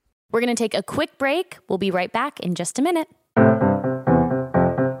useful. We're going to take a quick break. We'll be right back in just a minute.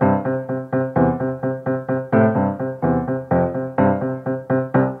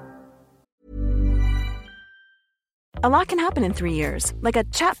 A lot can happen in 3 years, like a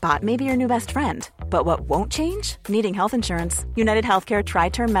chatbot may be your new best friend. But what won't change? Needing health insurance. United Healthcare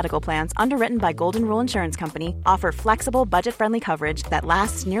Tri-Term Medical Plans, underwritten by Golden Rule Insurance Company, offer flexible, budget-friendly coverage that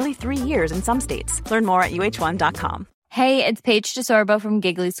lasts nearly 3 years in some states. Learn more at uh1.com. Hey, it's Paige DeSorbo from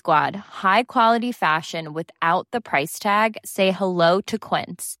Giggly Squad. High quality fashion without the price tag. Say hello to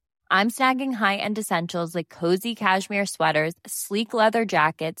Quince. I'm snagging high-end essentials like cozy cashmere sweaters, sleek leather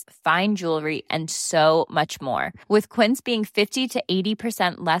jackets, fine jewelry, and so much more. With Quince being 50 to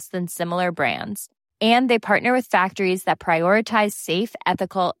 80% less than similar brands. And they partner with factories that prioritize safe,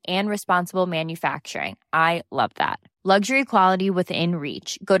 ethical, and responsible manufacturing. I love that. Luxury quality within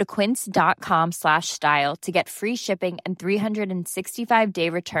reach. Go to quince.com/style to get free shipping and 365-day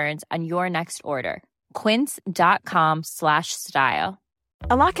returns on your next order. Quince.com/style.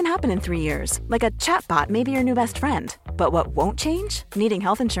 A lot can happen in 3 years, like a chatbot may be your new best friend. But what won't change? Needing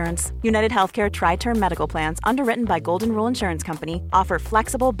health insurance. United Healthcare Tri-Term Medical Plans, underwritten by Golden Rule Insurance Company, offer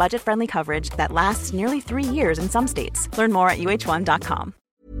flexible, budget-friendly coverage that lasts nearly 3 years in some states. Learn more at uh1.com.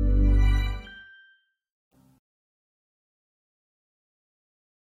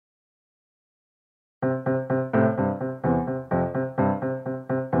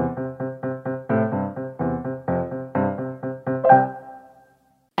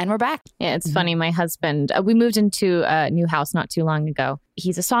 And we're back. Yeah, it's funny. My husband, we moved into a new house not too long ago.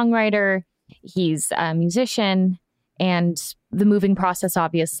 He's a songwriter. He's a musician. And the moving process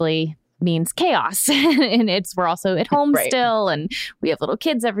obviously means chaos. And we're also at home still. And we have little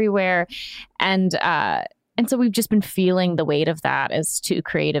kids everywhere. And so we've just been feeling the weight of that as two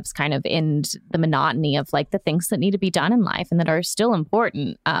creatives, kind of in the monotony of like the things that need to be done in life and that are still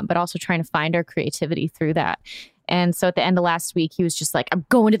important, but also trying to find our creativity through that. And so at the end of last week, he was just like, I'm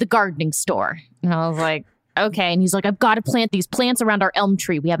going to the gardening store. And I was like, okay. And he's like, I've got to plant these plants around our elm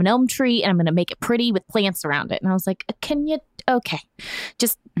tree. We have an elm tree and I'm going to make it pretty with plants around it. And I was like, okay,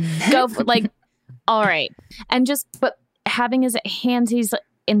 just go for like, all right. And but having his hands, he's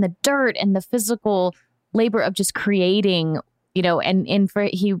in the dirt and the physical labor of just creating, and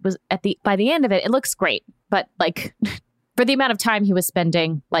he was by the end of it, it looks great. But like, for the amount of time he was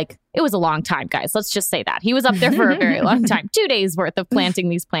spending, like, it was a long time, guys. Let's just say that. He was up there for a very long time, 2 days worth of planting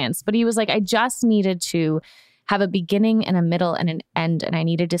these plants. But he was like, I just needed to have a beginning and a middle and an end. And I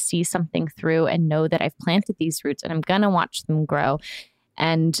needed to see something through and know that I've planted these roots and I'm going to watch them grow.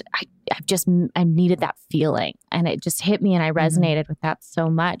 And I needed that feeling, and it just hit me, and I resonated with that so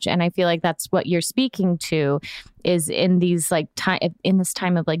much. And I feel like that's what you're speaking to is in these in this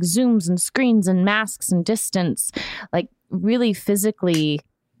time of like Zooms and screens and masks and distance, like really physically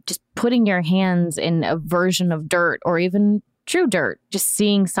just putting your hands in a version of dirt or even true dirt, just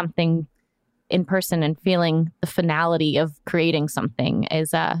seeing something in person and feeling the finality of creating something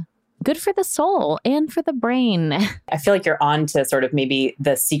is good for the soul and for the brain. I feel like you're on to sort of maybe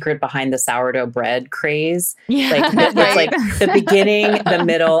the secret behind the sourdough bread craze. Yeah. Like it's like the beginning, the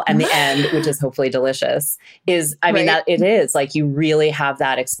middle, and the end, which is hopefully delicious. I mean, that it is like you really have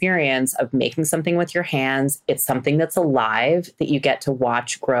that experience of making something with your hands. It's something that's alive that you get to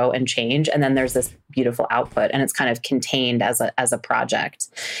watch grow and change. And then there's this beautiful output, and it's kind of contained as a project.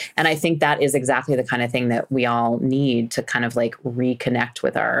 And I think that is exactly the kind of thing that we all need to kind of like reconnect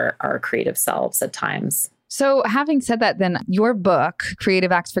with our creative selves at times. So having said that, then your book,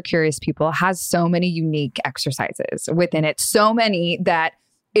 Creative Acts for Curious People, has so many unique exercises within it, so many that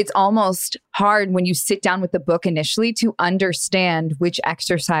it's almost hard when you sit down with the book initially to understand which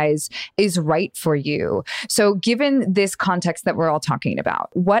exercise is right for you. So given this context that we're all talking about,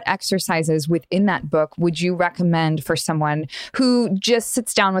 what exercises within that book would you recommend for someone who just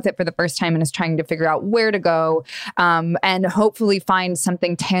sits down with it for the first time and is trying to figure out where to go and hopefully find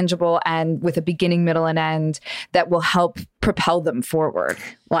something tangible and with a beginning, middle, and end that will help propel them forward?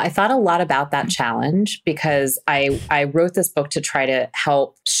 Well, I thought a lot about that challenge because I wrote this book to try to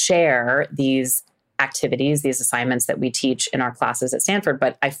help share these activities, these assignments that we teach in our classes at Stanford.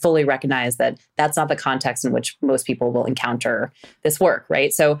 But I fully recognize that that's not the context in which most people will encounter this work,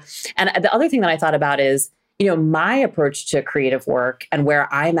 right? So, and the other thing that I thought about is, my approach to creative work and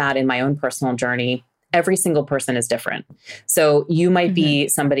where I'm at in my own personal journey. Every single person is different. So you might be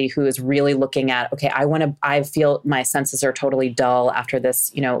somebody who is really looking at, okay, I feel my senses are totally dull after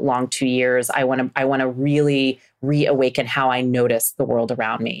this, long 2 years. I want to really reawaken how I notice the world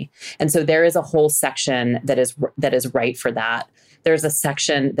around me. And so there is a whole section that is right for that. There's a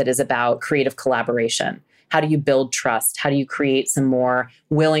section that is about creative collaboration. How do you build trust? How do you create some more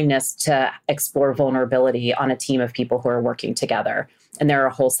willingness to explore vulnerability on a team of people who are working together? And there are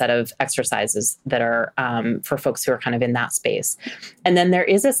a whole set of exercises that are for folks who are kind of in that space. And then there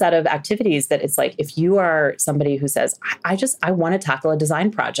is a set of activities that it's like, if you are somebody who says, I want to tackle a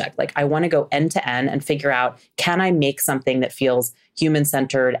design project, like I want to go end to end and figure out, can I make something that feels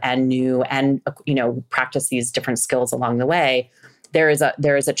human-centered and new and, practice these different skills along the way? There is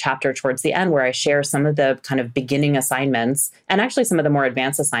a chapter towards the end where I share some of the kind of beginning assignments and actually some of the more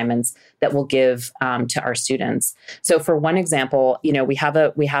advanced assignments that we'll give to our students. So for one example, we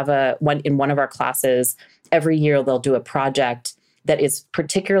have one in one of our classes every year. They'll do a project that is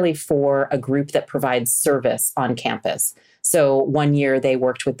particularly for a group that provides service on campus. So one year they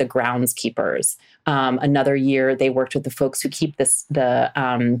worked with the groundskeepers. Another year they worked with the folks who keep the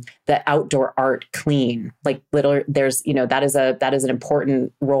outdoor art clean. Like that is an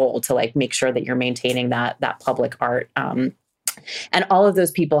important role to like make sure that you're maintaining that public art. And all of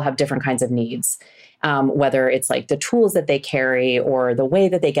those people have different kinds of needs. Whether it's like the tools that they carry or the way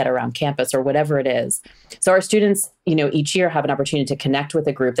that they get around campus or whatever it is. So our students, each year have an opportunity to connect with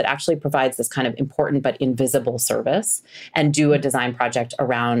a group that actually provides this kind of important but invisible service and do a design project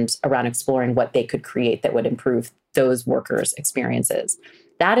around exploring what they could create that would improve those workers' experiences.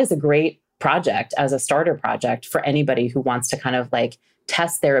 That is a great project as a starter project for anybody who wants to kind of like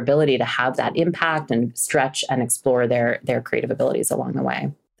test their ability to have that impact and stretch and explore their creative abilities along the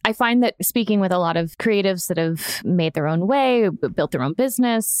way. I find that speaking with a lot of creatives that have made their own way, built their own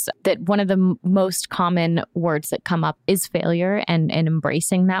business, that one of the most common words that come up is failure and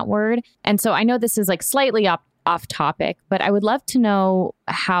embracing that word. And so I know this is like slightly off topic, but I would love to know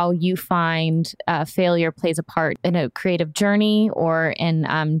how you find failure plays a part in a creative journey or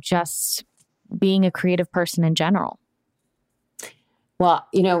in just being a creative person in general. Well,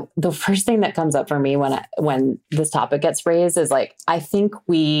 the first thing that comes up for me when this topic gets raised is like, I think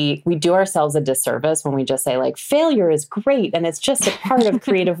we do ourselves a disservice when we just say like, failure is great and it's just a part of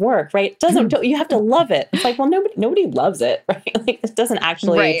creative work, right? You have to love it. It's like, well, nobody loves it, right? Like it doesn't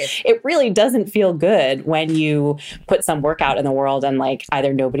actually, It really doesn't feel good when you put some work out in the world and like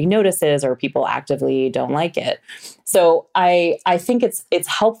either nobody notices or people actively don't like it. So I think it's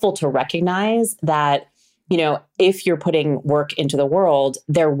helpful to recognize that if you're putting work into the world,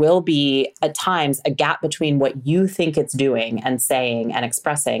 there will be at times a gap between what you think it's doing and saying and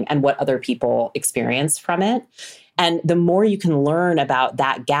expressing and what other people experience from it. And the more you can learn about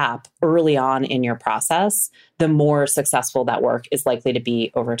that gap early on in your process, the more successful that work is likely to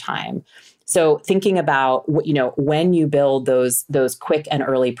be over time. So thinking about, when you build those quick and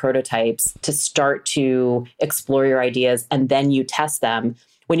early prototypes to start to explore your ideas and then you test them,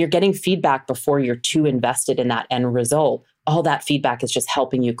 when you're getting feedback before you're too invested in that end result, all that feedback is just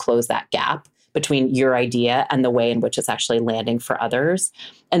helping you close that gap between your idea and the way in which it's actually landing for others.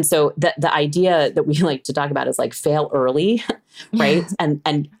 And so the idea that we like to talk about is like fail early, right?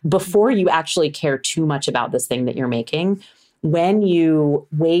 And before you actually care too much about this thing that you're making, when you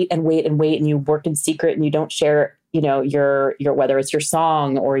wait and you work in secret and you don't share, your whether it's your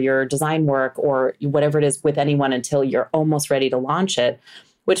song or your design work or whatever it is with anyone until you're almost ready to launch it,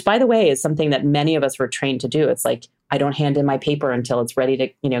 which by the way is something that many of us were trained to do. It's like, I don't hand in my paper until it's ready to,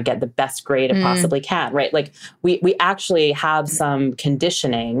 get the best grade it possibly can, right? Like we actually have some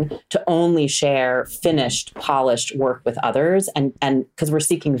conditioning to only share finished, polished work with others and because we're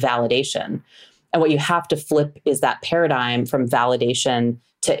seeking validation. And what you have to flip is that paradigm from validation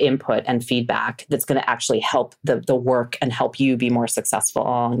to input and feedback that's going to actually help the work and help you be more successful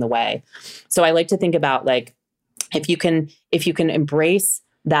along the way. So I like to think about like, if you can embrace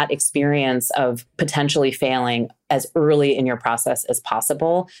that experience of potentially failing as early in your process as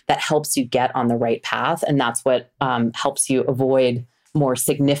possible, that helps you get on the right path. And that's what helps you avoid more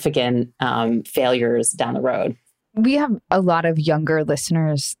significant failures down the road. We have a lot of younger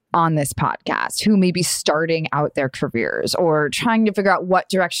listeners on this podcast who may be starting out their careers or trying to figure out what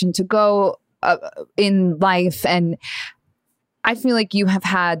direction to go in life. And I feel like you have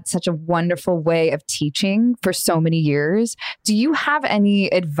had such a wonderful way of teaching for so many years. Do you have any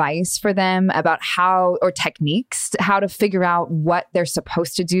advice for them about or techniques, how to figure out what they're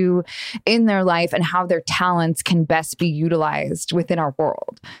supposed to do in their life and how their talents can best be utilized within our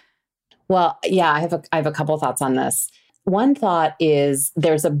world? Well, yeah, I have a couple of thoughts on this. One thought is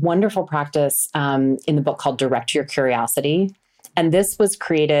there's a wonderful practice in the book called Direct Your Curiosity. And this was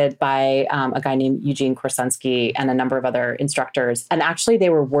created by a guy named Eugene Korsensky and a number of other instructors. And actually, they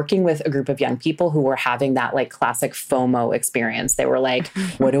were working with a group of young people who were having that like classic FOMO experience. They were like,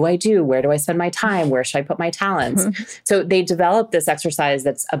 what do I do? Where do I spend my time? Where should I put my talents? So they developed this exercise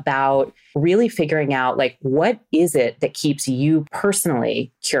that's about really figuring out like, what is it that keeps you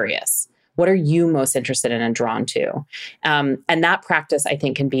personally curious? What are you most interested in and drawn to? And that practice, I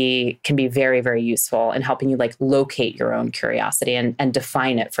think, can be very, very useful in helping you like locate your own curiosity and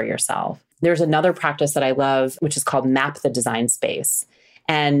define it for yourself. There's another practice that I love, which is called Map the Design Space.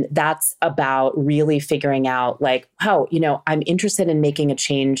 And that's about really figuring out like, I'm interested in making a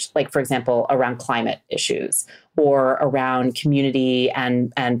change, like, for example, around climate issues or around community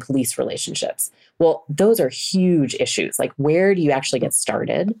and police relationships. Well, those are huge issues. Like, where do you actually get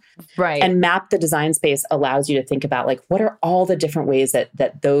started? Right. And Map the Design Space allows you to think about like, what are all the different ways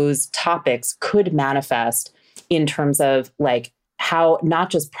that those topics could manifest in terms of like how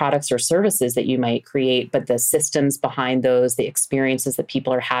not just products or services that you might create, but the systems behind those, the experiences that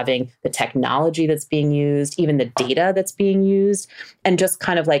people are having, the technology that's being used, even the data that's being used, and just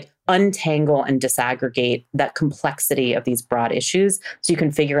kind of like untangle and disaggregate that complexity of these broad issues so you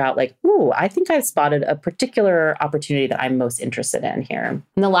can figure out like, ooh, I think I've spotted a particular opportunity that I'm most interested in here.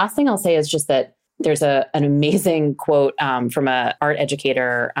 And the last thing I'll say is just that there's an amazing quote from an art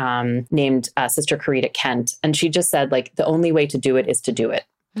educator named Sister Karita Kent. And she just said, like, the only way to do it is to do it.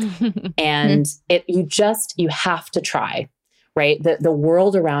 And you have to try, right? The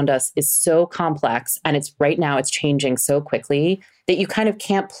world around us is so complex and right now it's changing so quickly that you kind of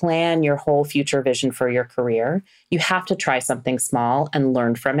can't plan your whole future vision for your career. You have to try something small and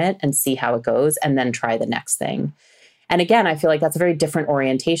learn from it and see how it goes and then try the next thing. And again, I feel like that's a very different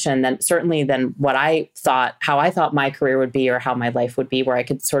orientation than what how I thought my career would be or how my life would be, where I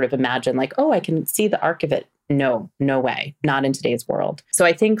could sort of imagine like, oh, I can see the arc of it. No way, not in today's world. So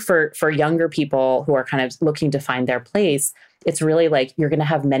I think for younger people who are kind of looking to find their place, it's really like you're going to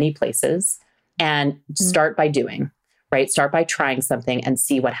have many places and start by doing, right? Start by trying something and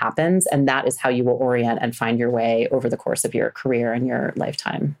see what happens. And that is how you will orient and find your way over the course of your career and your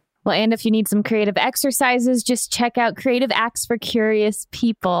lifetime. Well, and if you need some creative exercises, just check out Creative Acts for Curious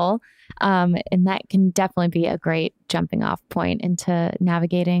People. And that can definitely be a great jumping off point into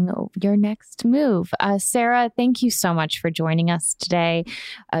navigating your next move. Sarah, thank you so much for joining us today.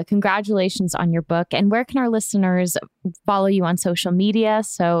 Congratulations on your book. And where can our listeners follow you on social media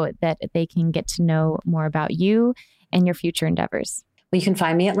so that they can get to know more about you and your future endeavors? Well, you can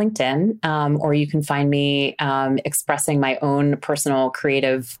find me at LinkedIn, or you can find me expressing my own personal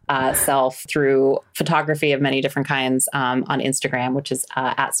creative self through photography of many different kinds on Instagram, which is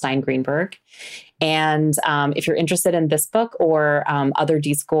at Stein Greenberg. And if you're interested in this book or other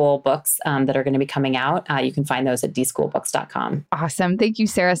D-School books that are going to be coming out, you can find those at dschoolbooks.com. Awesome. Thank you,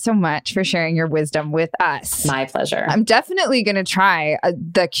 Sarah, so much for sharing your wisdom with us. My pleasure. I'm definitely going to try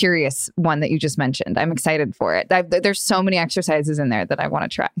the Curious one that you just mentioned. I'm excited for it. There's so many exercises in there that I want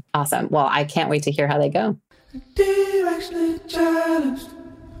to try. Awesome. Well, I can't wait to hear how they go.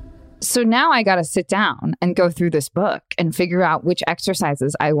 So now I got to sit down and go through this book and figure out which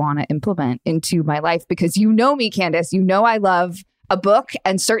exercises I want to implement into my life, because you know me, Candace, you know I love a book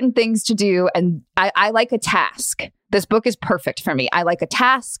and certain things to do. And I like a task. This book is perfect for me. I like a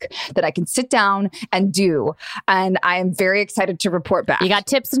task that I can sit down and do. And I am very excited to report back. You got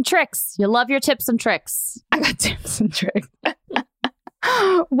tips and tricks. You love your tips and tricks. I got tips and tricks.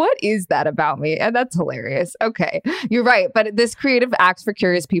 What is that about me? And that's hilarious. Okay, you're right. But this creative act for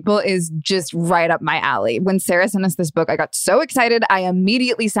curious people is just right up my alley. When Sarah sent us this book, I got so excited. I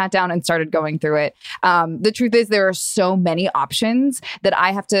immediately sat down and started going through it. The truth is there are so many options that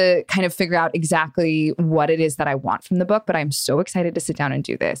I have to kind of figure out exactly what it is that I want from the book. But I'm so excited to sit down and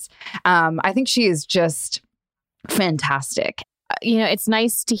do this. I think she is just fantastic. You know, it's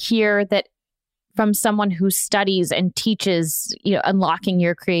nice to hear that from someone who studies and teaches, you know, unlocking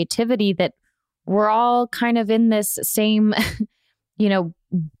your creativity, that we're all kind of in this same, you know,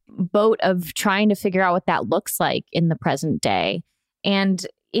 boat of trying to figure out what that looks like in the present day. And,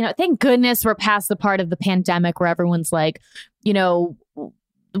 you know, thank goodness we're past the part of the pandemic where everyone's like, you know,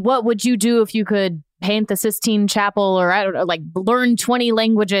 what would you do if you could paint the Sistine Chapel, or I don't know, like learn 20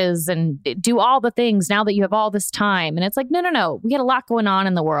 languages and do all the things now that you have all this time? And it's like, no, we got a lot going on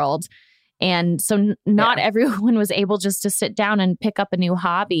in the world. And so not everyone was able just to sit down and pick up a new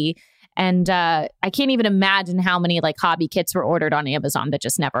hobby. And I can't even imagine how many like hobby kits were ordered on Amazon that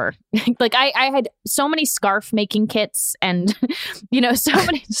just never, like I had so many scarf making kits and, you know, so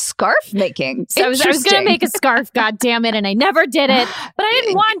many scarf making. So I was going to make a scarf, God damn it. And I never did it, but I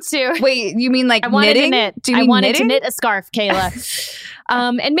didn't want to. Wait, you mean like I wanted knitting? To knit. Do you mean I wanted knitting? to knit a scarf, Kayla.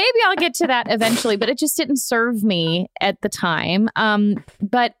 And maybe I'll get to that eventually, but it just didn't serve me at the time.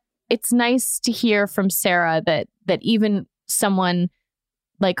 But it's nice to hear from Sarah that even someone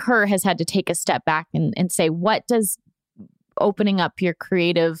like her has had to take a step back and say, what does opening up your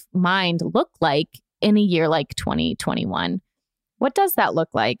creative mind look like in a year like 2021? What does that look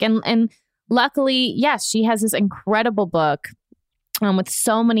like? And luckily, yes, she has this incredible book with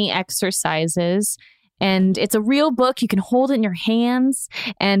so many exercises. And it's a real book. You can hold it in your hands.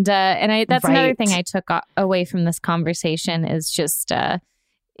 And that's another thing I took away from this conversation is just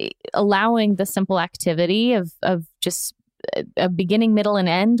allowing the simple activity of just a beginning, middle, and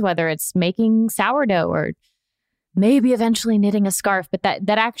end, whether it's making sourdough or maybe eventually knitting a scarf, but that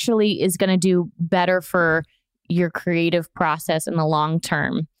actually is going to do better for your creative process in the long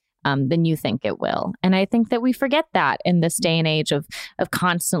term than you think it will. And I think that we forget that in this day and age of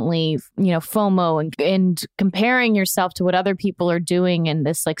constantly, you know, FOMO and comparing yourself to what other people are doing in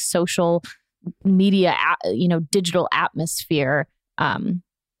this like social media, you know, digital atmosphere.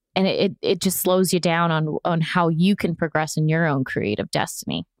 And it just slows you down on how you can progress in your own creative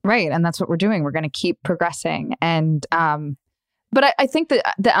destiny. Right. And that's what we're doing. We're going to keep progressing. And but I think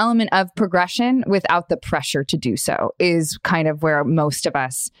that the element of progression without the pressure to do so is kind of where most of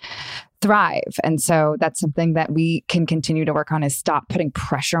us thrive. And so that's something that we can continue to work on, is stop putting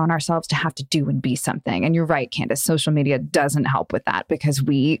pressure on ourselves to have to do and be something. And you're right, Candace, social media doesn't help with that because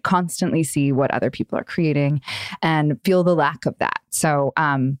we constantly see what other people are creating and feel the lack of that. So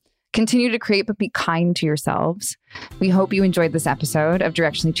continue to create, but be kind to yourselves. We hope you enjoyed this episode of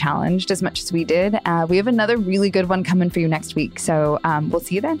Directionally Challenged as much as we did. We have another really good one coming for you next week. So we'll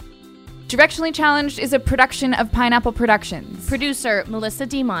see you then. Directionally Challenged is a production of Pineapple Productions. Producer Melissa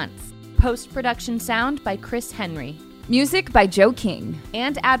DeMont. Post-production sound by Chris Henry. Music by Joe King.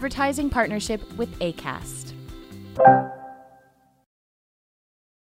 And advertising partnership with Acast.